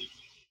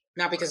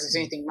 Not because there's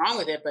anything wrong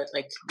with it, but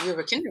like, you have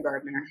a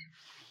kindergartner.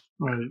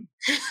 Right.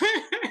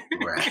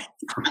 Right.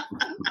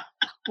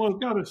 Well, it's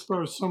got to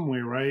start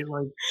somewhere, right?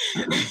 Like,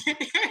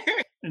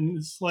 and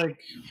it's like,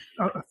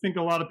 I think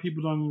a lot of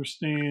people don't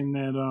understand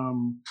that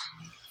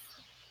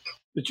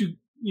that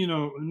you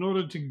know, in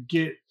order to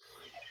get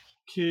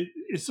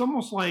it's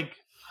almost like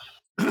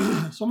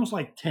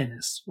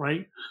tennis,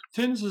 right?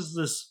 Tennis is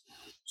this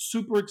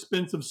super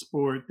expensive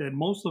sport that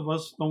most of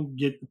us don't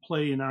get to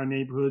play in our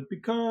neighborhood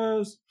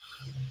because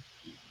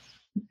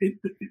the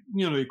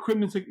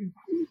equipment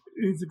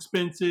is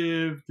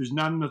expensive. There's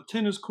not enough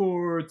tennis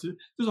courts.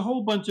 There's a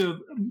whole bunch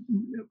of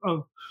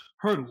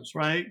hurdles,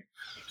 right?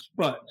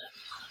 But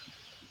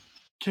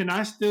can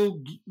I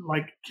still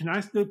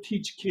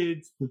teach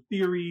kids the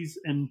theories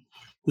and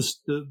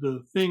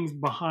the things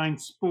behind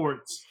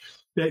sports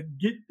that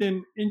get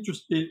them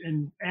interested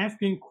in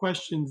asking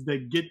questions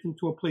that get them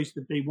to a place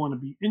that they want to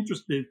be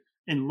interested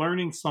in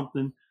learning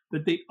something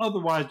that they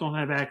otherwise don't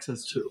have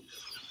access to,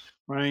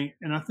 right?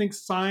 And I think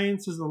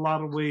science is a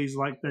lot of ways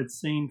like that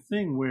same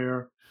thing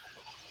where,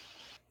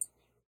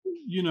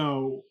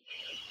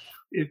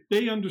 if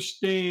they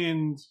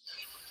understand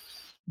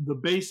the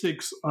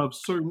basics of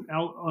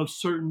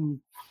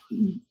certain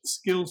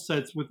skill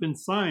sets within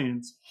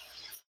science,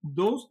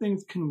 those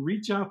things can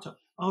reach out to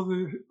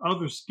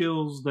other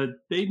skills that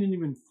they didn't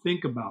even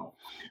think about.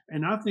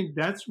 And I think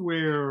that's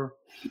where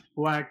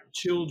Black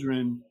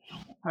children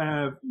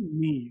have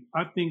need.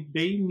 I think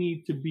they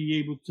need to be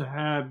able to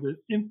have the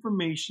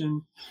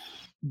information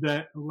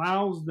that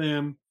allows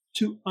them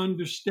to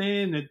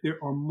understand that there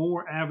are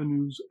more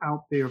avenues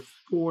out there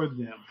for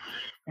them,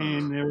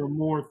 and there are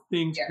more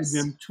things for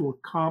them to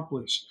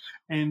accomplish,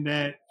 and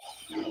that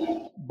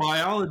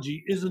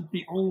biology isn't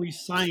the only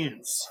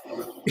science.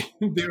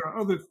 There are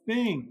other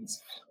things,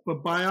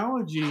 but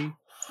biology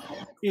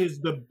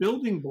is the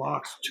building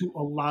blocks to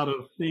a lot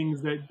of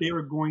things that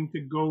they're going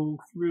to go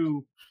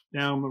through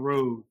down the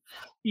road.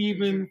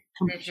 Even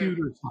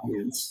computer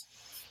science.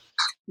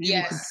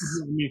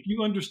 If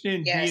you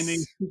understand DNA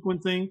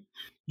sequencing,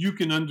 you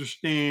can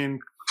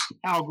understand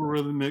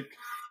algorithmic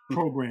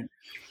programming.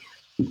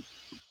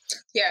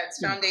 Yeah, it's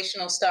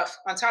foundational stuff.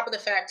 On top of the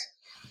fact,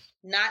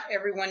 not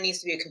everyone needs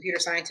to be a computer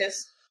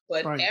scientist,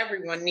 but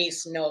everyone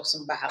needs to know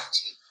some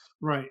biology.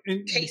 Right.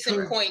 And case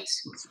in point,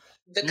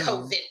 the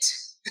COVID.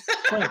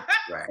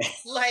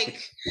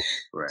 Like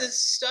the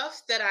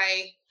stuff that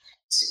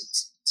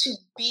to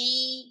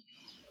be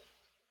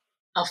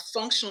a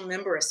functional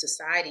member of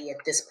society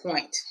at this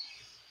point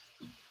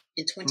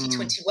in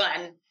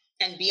 2021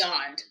 and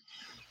beyond,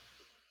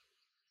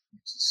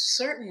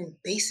 certain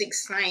basic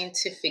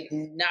scientific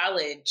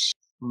knowledge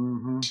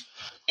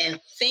and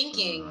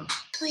thinking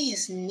really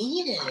is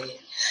needed.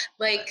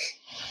 Like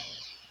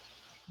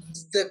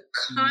the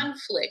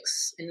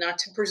conflicts, and not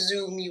to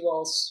presume you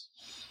all's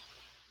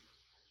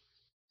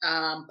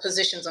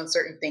positions on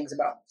certain things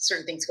about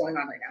certain things going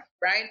on right now,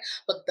 right?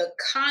 But the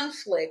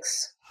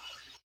conflicts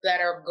that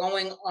are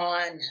going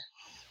on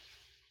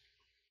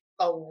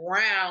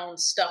around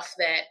stuff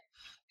that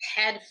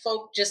had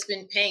folk just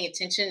been paying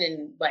attention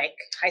in like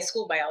high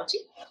school biology,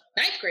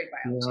 ninth grade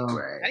biology,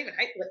 not even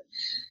high school,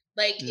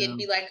 it'd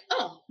be like,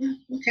 oh,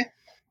 okay.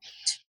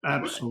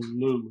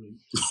 Absolutely.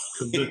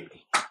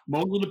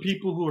 Most of the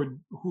people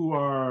who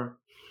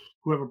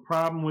have a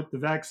problem with the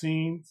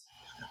vaccines,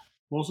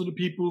 most of the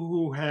people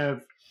who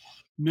have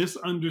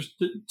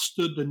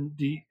misunderstood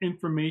the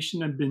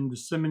information and been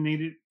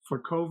disseminated for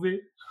COVID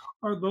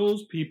are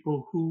those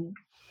people who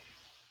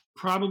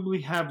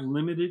probably have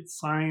limited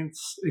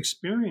science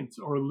experience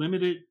or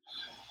limited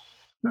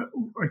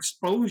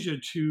exposure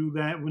to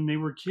that when they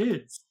were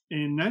kids.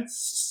 And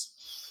that's,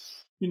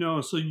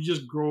 so you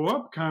just grow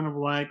up kind of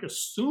like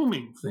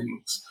assuming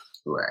things.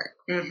 Right.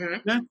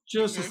 That's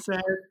just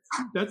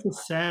that's a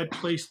sad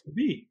place to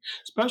be,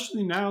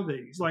 especially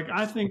nowadays. Like,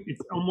 I think it's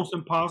almost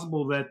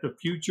impossible that the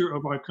future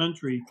of our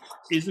country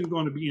isn't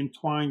going to be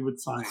entwined with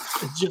science.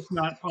 It's just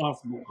not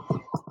possible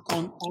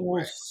on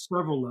all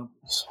several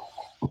levels.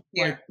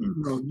 Yeah.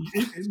 Like,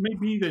 it may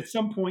be that at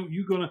some point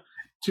you're going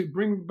to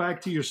bring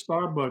back to your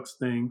Starbucks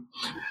thing.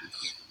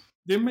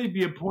 There may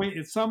be a point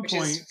at some Which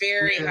point is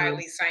very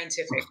highly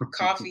scientific.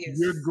 Coffee is.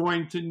 You're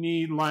going to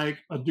need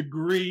like a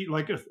degree,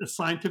 like a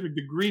scientific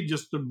degree,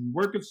 just to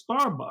work at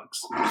Starbucks.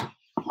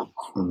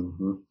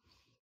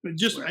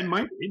 It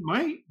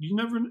might. You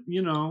never.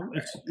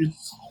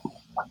 It's.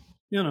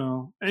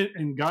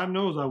 And God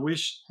knows, I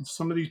wish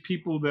some of these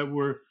people that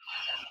were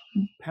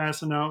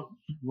passing out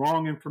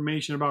wrong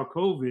information about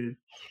COVID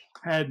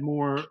had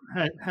more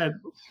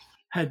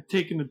had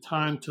taken the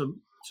time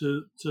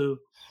to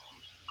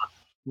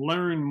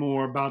learn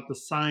more about the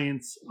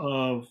science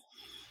of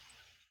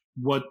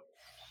what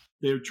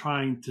they're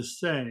trying to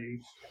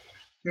say,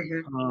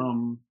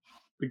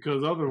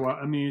 because otherwise,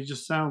 I mean, they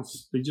just sound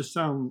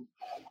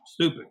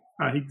stupid.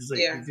 I hate to say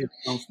it. They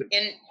sound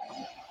stupid.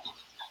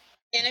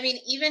 And I mean,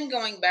 even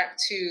going back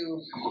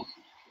to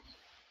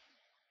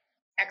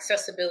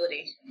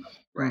accessibility,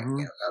 right?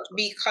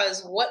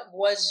 Because what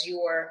was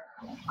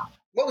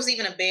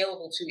even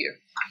available to you?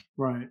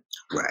 Right.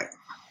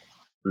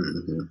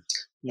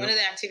 One of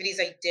the activities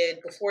I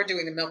did before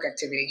doing the milk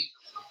activity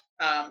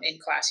in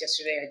class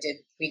yesterday,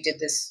 we did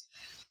this.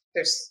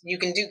 You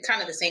can do kind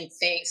of the same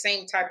thing,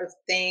 same type of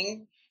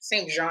thing,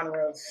 same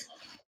genre of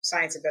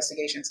science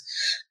investigations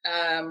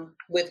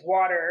with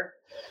water,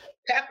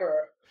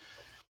 pepper,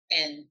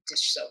 and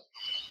dish soap,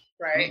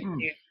 right?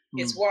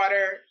 It's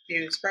water.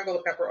 You sprinkle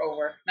the pepper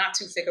over. Not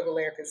too thick of a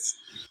layer because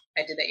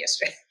I did that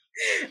yesterday.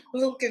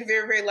 Look at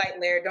very, very light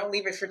layer. Don't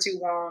leave it for too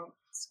long.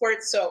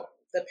 Squirt soap.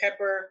 The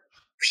pepper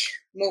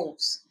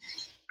moves.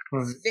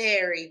 Right.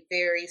 Very,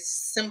 very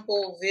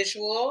simple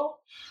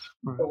visual.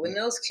 Right. But when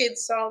those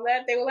kids saw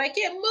that, they were like,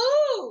 it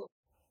moved.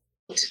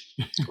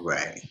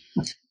 Right.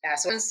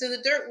 That's what happens to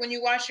the dirt when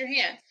you wash your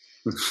hands.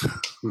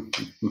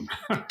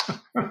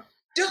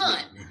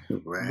 Done.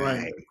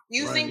 Right.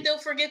 You think they'll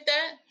forget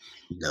that?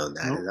 No,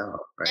 not at all.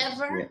 Right.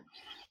 Ever? Yeah.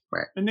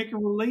 Right. And they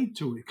can relate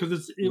to it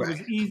because it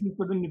was easy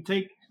for them to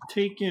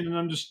take in and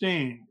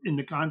understand in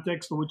the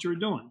context of what you're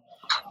doing.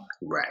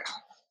 Right.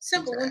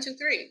 Simple, 1, 2,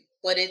 3.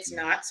 But it's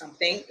not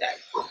something that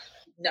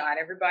not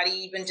everybody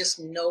even just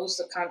knows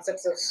the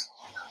concepts of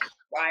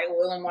why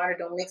oil and water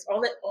don't mix.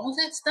 All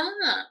that's done.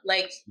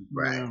 Like,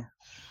 Right.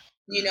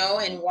 You know,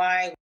 and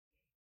why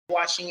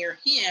washing your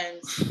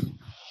hands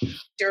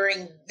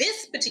during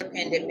this particular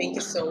pandemic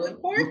is so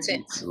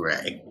important.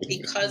 Right.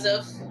 Because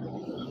of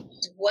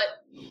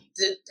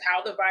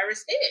how the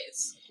virus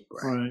is.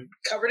 Right.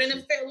 Covered in a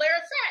layer of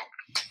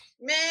fat.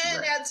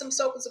 Man, add some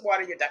soap and some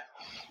water, you're done.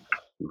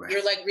 Right.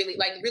 You're really,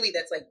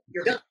 that's like,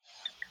 you're done.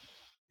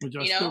 Which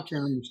I still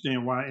can't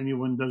understand why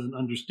anyone doesn't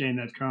understand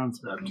that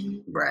concept.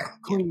 Right.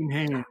 Clean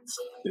hands.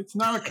 It's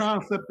not a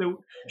concept that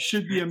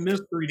should be a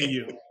mystery to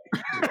you.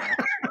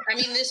 I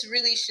mean, this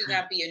really should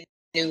not be a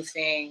new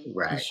thing.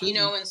 Right. You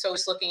know, and so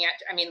it's looking at,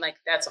 I mean, like,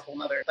 that's a whole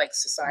nother, like,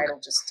 societal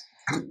just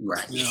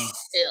right.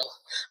 ill.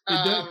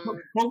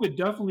 COVID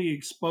definitely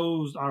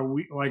exposed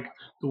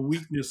the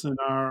weakness in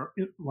our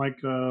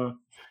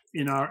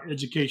in our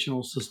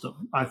educational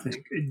system. I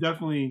think it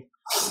definitely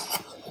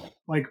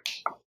like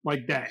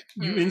that.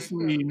 You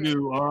instantly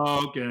knew.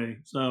 Oh, okay.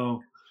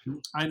 So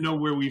I know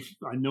where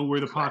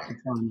the pockets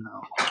are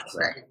now.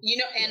 Right. You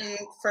know, and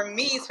for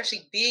me,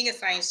 especially being a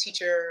science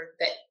teacher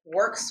that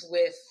works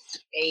with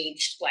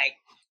age like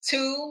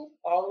 2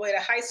 all the way to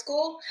high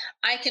school,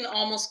 I can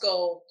almost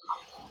go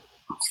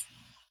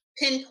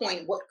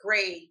pinpoint what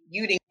grade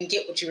you didn't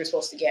get what you were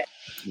supposed to get.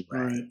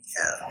 Right.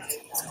 Yeah.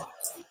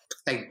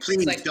 Like,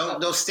 please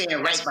don't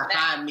stand right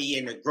behind me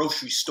in the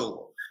grocery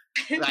store.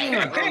 Like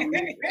on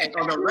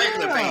a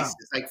regular basis.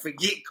 Like,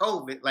 forget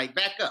COVID. Like,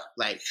 back up.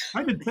 Like,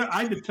 I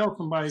had to tell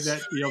somebody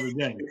that the other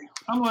day.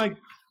 I'm like,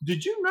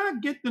 did you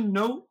not get the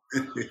note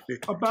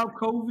about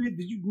COVID?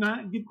 Did you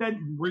not get that?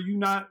 Were you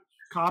not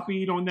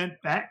copied on that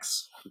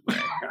fax?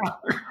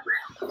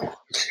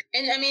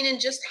 And I mean, and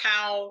just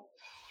how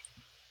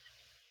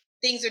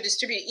things are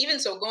distributed. Even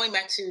so, going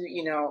back to,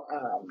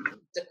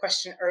 the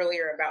question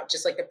earlier about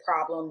just like the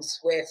problems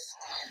with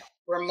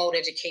remote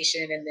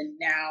education, and then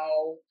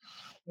now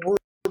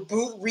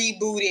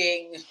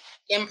rebooting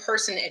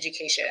in-person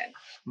education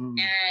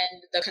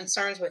and the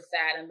concerns with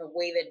that and the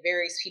way that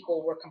various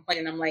people were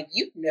complaining. I'm like,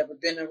 you've never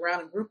been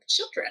around a group of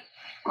children.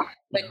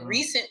 Like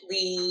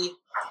recently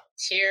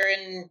here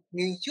in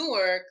New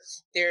York,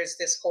 there's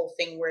this whole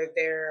thing where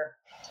they're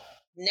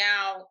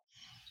now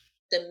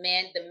the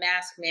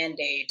mask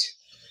mandate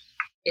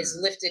is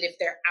lifted if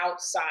they're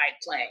outside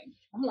playing.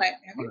 I'm like,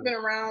 have you been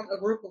around a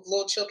group of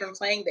little children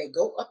playing? They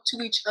go up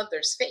to each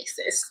other's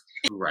faces.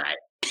 Right.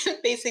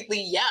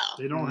 Basically yell.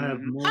 They don't have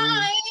more.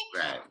 Hi.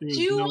 Right.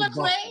 Do you want to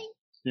play?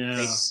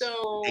 Yeah.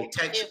 So they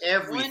touch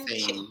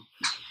everything,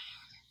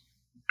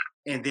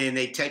 and then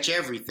they touch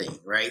everything,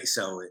 right?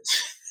 So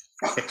it's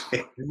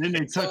and then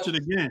they touch it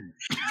again.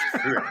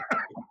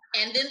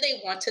 And then they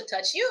want to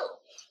touch you.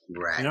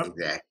 Right. Yep.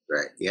 Exactly.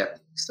 Right. Yep.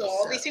 So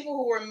all these people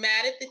who were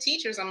mad at the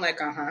teachers, I'm like,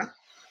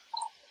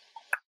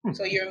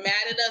 So you're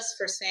mad at us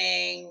for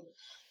saying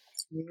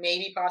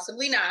maybe,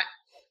 possibly not.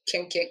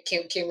 Can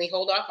we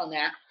hold off on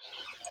that?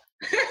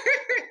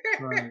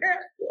 Right.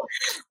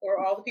 Or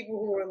all the people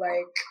who were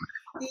like,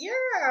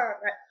 yeah.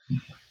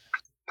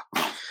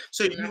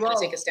 So you all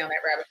take us down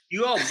that rabbit.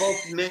 You all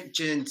both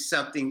mentioned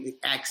something,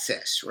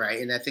 access, right?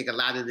 And I think a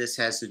lot of this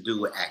has to do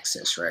with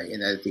access, right?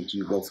 And I think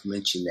you both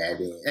mentioned that.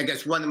 And I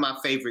guess one of my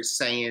favorite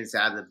sayings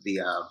out of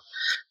the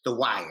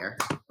Wire,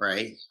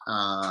 right,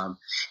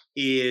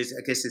 is,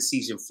 I guess in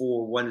season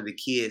 4, one of the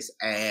kids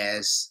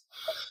asks,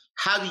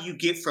 "How do you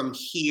get from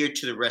here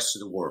to the rest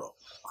of the world?"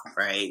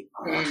 Right?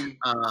 And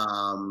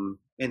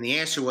the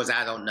answer was,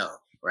 "I don't know."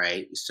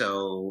 Right?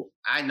 So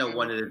I know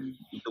one of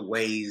the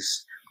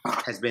ways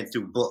has been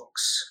through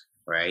books,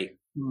 right?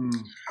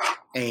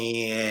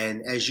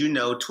 And as you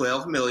know,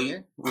 12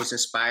 Million was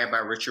inspired by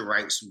Richard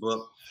Wright's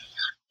book,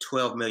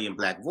 12 Million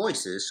Black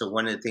Voices. So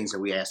one of the things that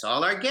we ask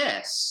all our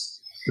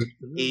guests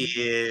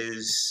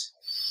is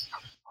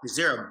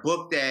there a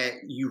book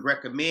that you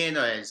recommend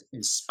or has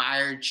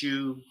inspired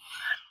you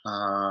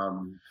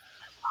that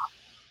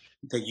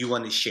you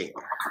want to share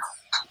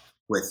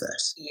with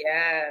us?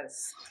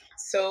 Yes.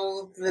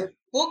 So the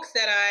book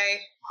that I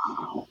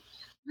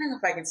don't know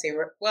if I can say,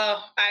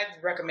 I'd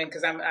recommend,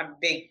 because I'm a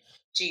big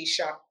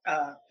G-Shock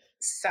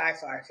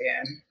sci-fi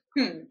fan.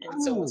 And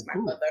so was my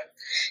mother.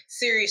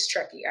 Serious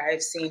Trekkie.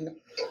 I've seen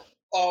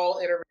all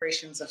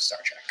iterations of Star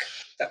Trek,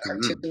 the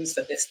cartoons,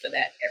 the this, the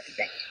that,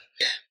 everything.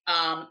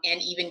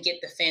 And even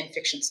get the fan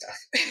fiction stuff.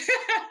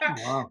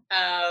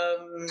 Wow.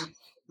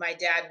 My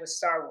dad was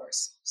Star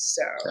Wars,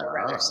 so or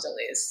rather still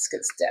is,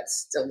 because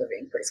Dad's still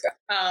living, praise God.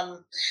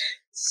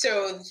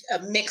 So a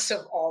mix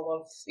of all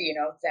of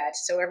that.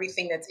 So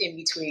everything that's in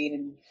between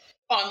and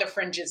on the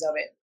fringes of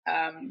it.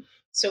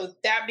 So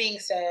that being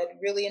said,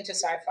 really into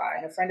sci-fi,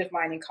 and a friend of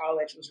mine in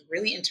college was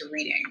really into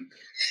reading.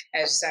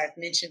 As I've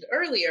mentioned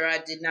earlier, I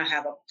did not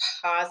have a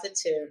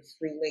positive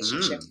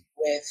relationship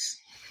with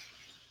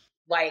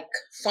like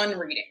fun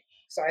reading.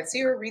 So I'd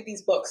see her read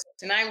these books,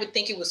 and I would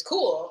think it was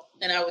cool,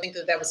 and I would think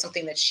that that was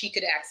something that she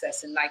could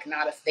access and like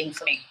not a thing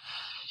for me.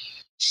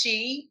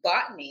 She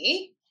bought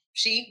me.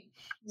 She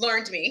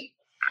learned me.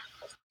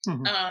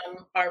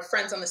 Our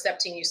friends on the STEP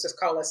team used to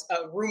call us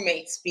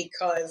roommates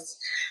because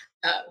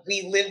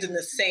we lived in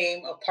the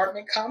same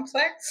apartment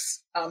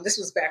complex. This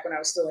was back when I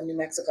was still in New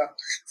Mexico.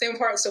 Same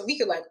apartment, so we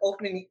could like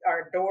open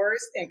our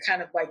doors and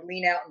kind of like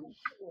lean out and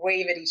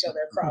wave at each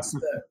other across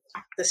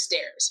the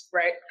stairs,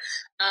 right?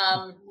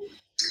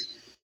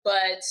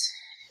 But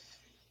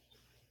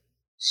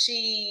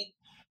she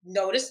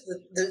noticed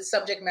the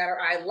subject matter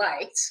I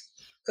liked,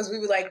 because we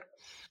would like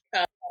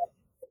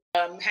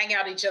hang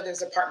out at each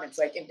other's apartments,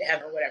 like in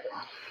heaven or whatever.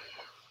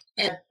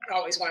 And I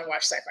always want to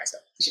watch sci-fi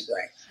stuff. She'd be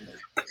like,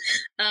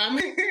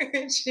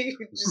 she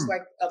just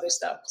like other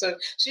stuff. So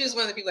she was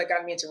one of the people that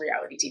got me into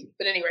reality TV.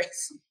 But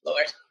anyways,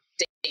 Lord,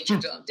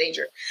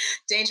 danger,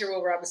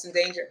 Will Robinson,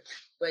 danger.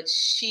 But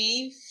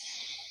she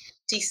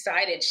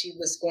decided she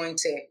was going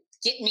to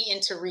get me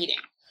into reading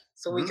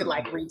so we could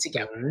like read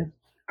together.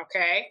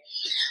 Okay.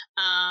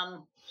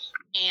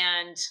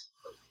 And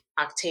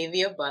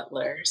Octavia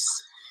Butler's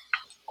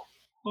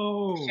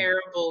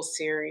Terrible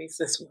series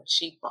is what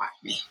she bought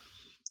me.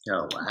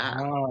 Oh,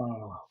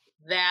 wow.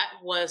 That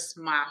was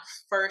my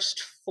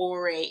first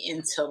foray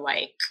into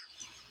like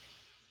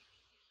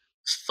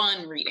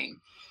fun reading.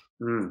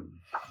 And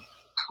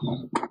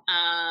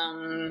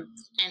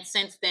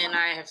since then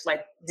I have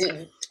like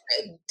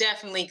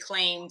definitely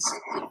claimed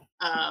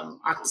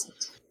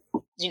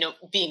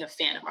being a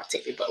fan of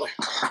Octavia Butler.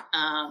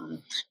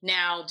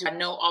 Now, do I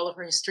know all of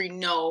her history?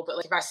 No, but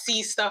like if I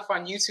see stuff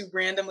on YouTube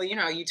randomly, you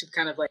know how YouTube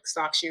kind of like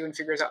stalks you and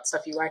figures out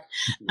stuff you like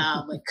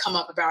come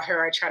up about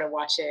her, I try to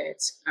watch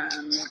it.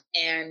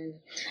 And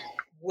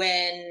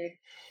when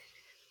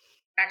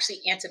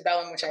actually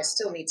Antebellum, which I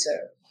still need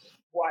to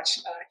watch,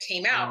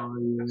 came out, I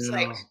was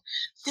like,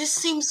 this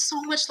seems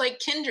so much like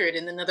Kindred.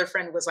 And another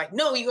friend was like,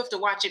 no, you have to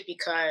watch it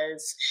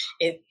because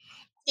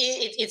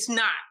it's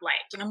not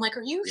like, and I'm like,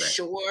 are you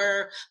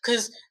sure?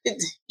 Because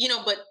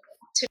but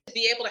to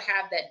be able to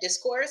have that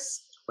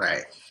discourse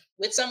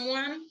with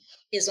someone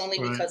is only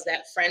because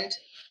that friend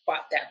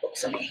bought that book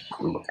for me.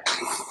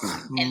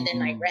 And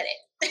then I read it.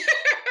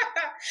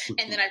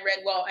 And then I read,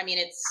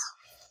 it's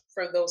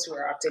for those who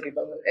are Octavia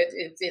Butler,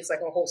 it's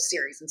like a whole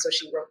series, and so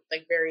she wrote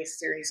like various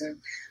series, and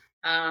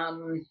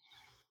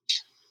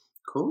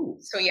cool.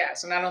 So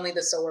so not only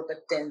the Sower,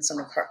 but then some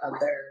of her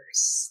other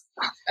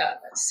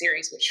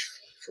series, which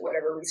for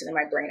whatever reason in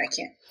my brain I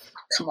can't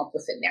come up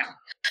with it now.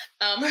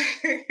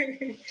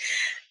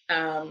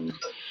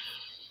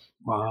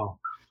 Wow,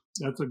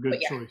 that's a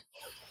good choice.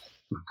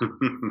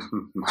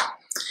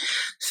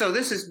 So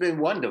this has been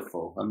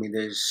wonderful. I mean,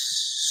 there's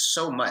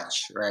so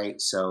much, right?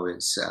 So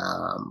it's,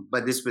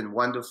 but it's been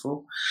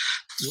wonderful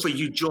for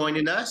you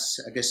joining us.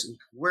 I guess,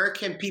 where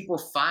can people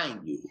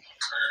find you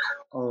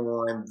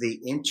on the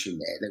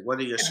internet? Like, what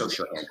are your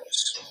social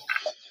handles?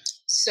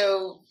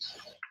 So,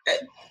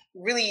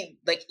 really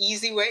like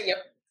easy way.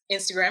 Yep.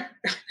 Instagram,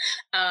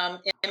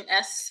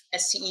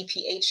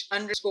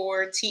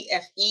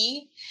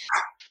 MSSTEPH_TFE.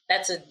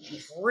 That's a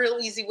real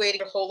easy way to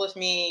get a hold of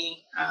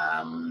me.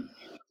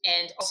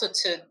 And also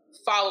to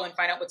follow and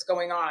find out what's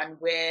going on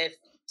with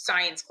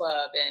Science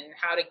Club and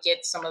how to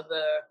get some of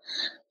the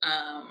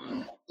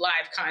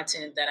live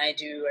content that I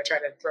do. I try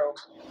to throw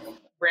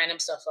random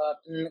stuff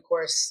up. And of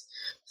course,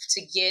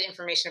 to get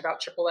information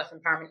about Triple F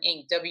Empowerment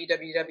Inc.,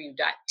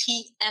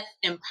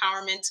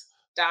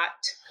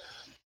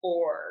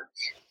 www.tfempowerment.org.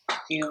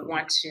 If you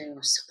want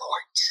to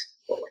support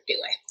what we're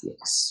doing.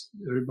 Yes.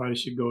 Everybody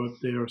should go up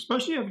there,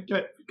 especially if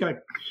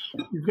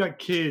you've got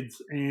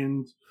kids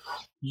and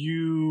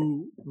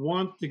you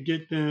want to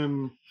get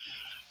them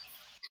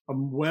a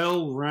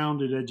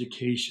well-rounded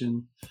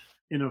education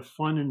in a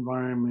fun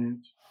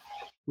environment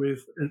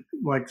with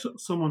like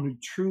someone who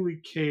truly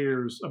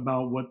cares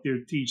about what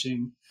they're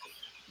teaching.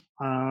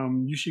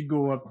 You should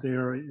go up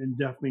there and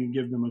definitely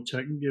give them a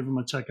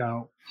check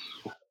out.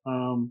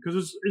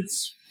 Because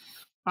it's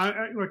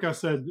like I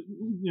said,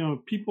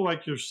 people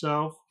like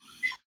yourself,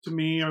 to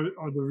me,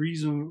 are the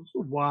reason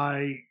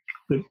why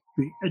the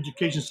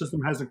education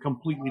system hasn't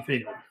completely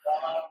failed.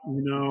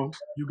 You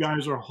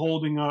guys are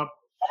holding up.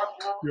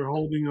 You're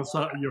holding us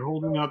up. You're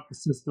holding up the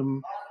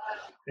system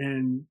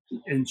and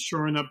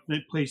shoring up the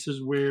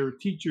places where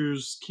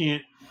teachers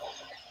can't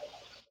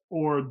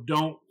or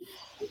don't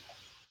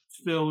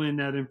fill in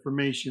that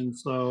information.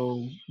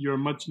 So you're a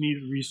much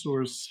needed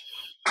resource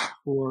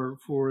for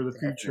the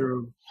future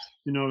of,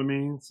 you know what I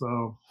mean?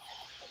 So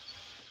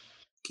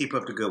keep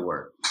up the good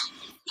work.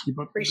 Keep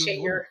up.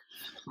 Appreciate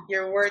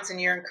your words and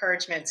your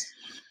encouragement.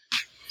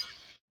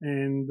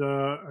 And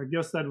I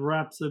guess that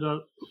wraps it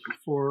up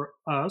for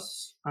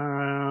us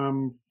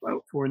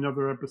for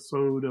another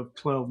episode of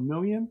 12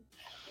 Million.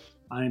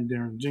 I am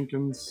Darren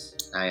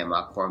Jenkins. I am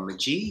Akbar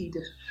Majid.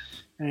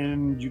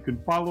 And you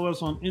can follow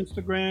us on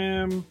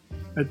Instagram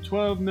at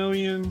 12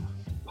 Million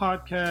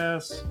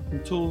Podcasts.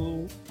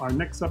 Until our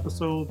next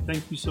episode,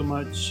 thank you so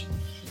much.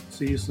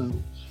 See you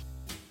soon.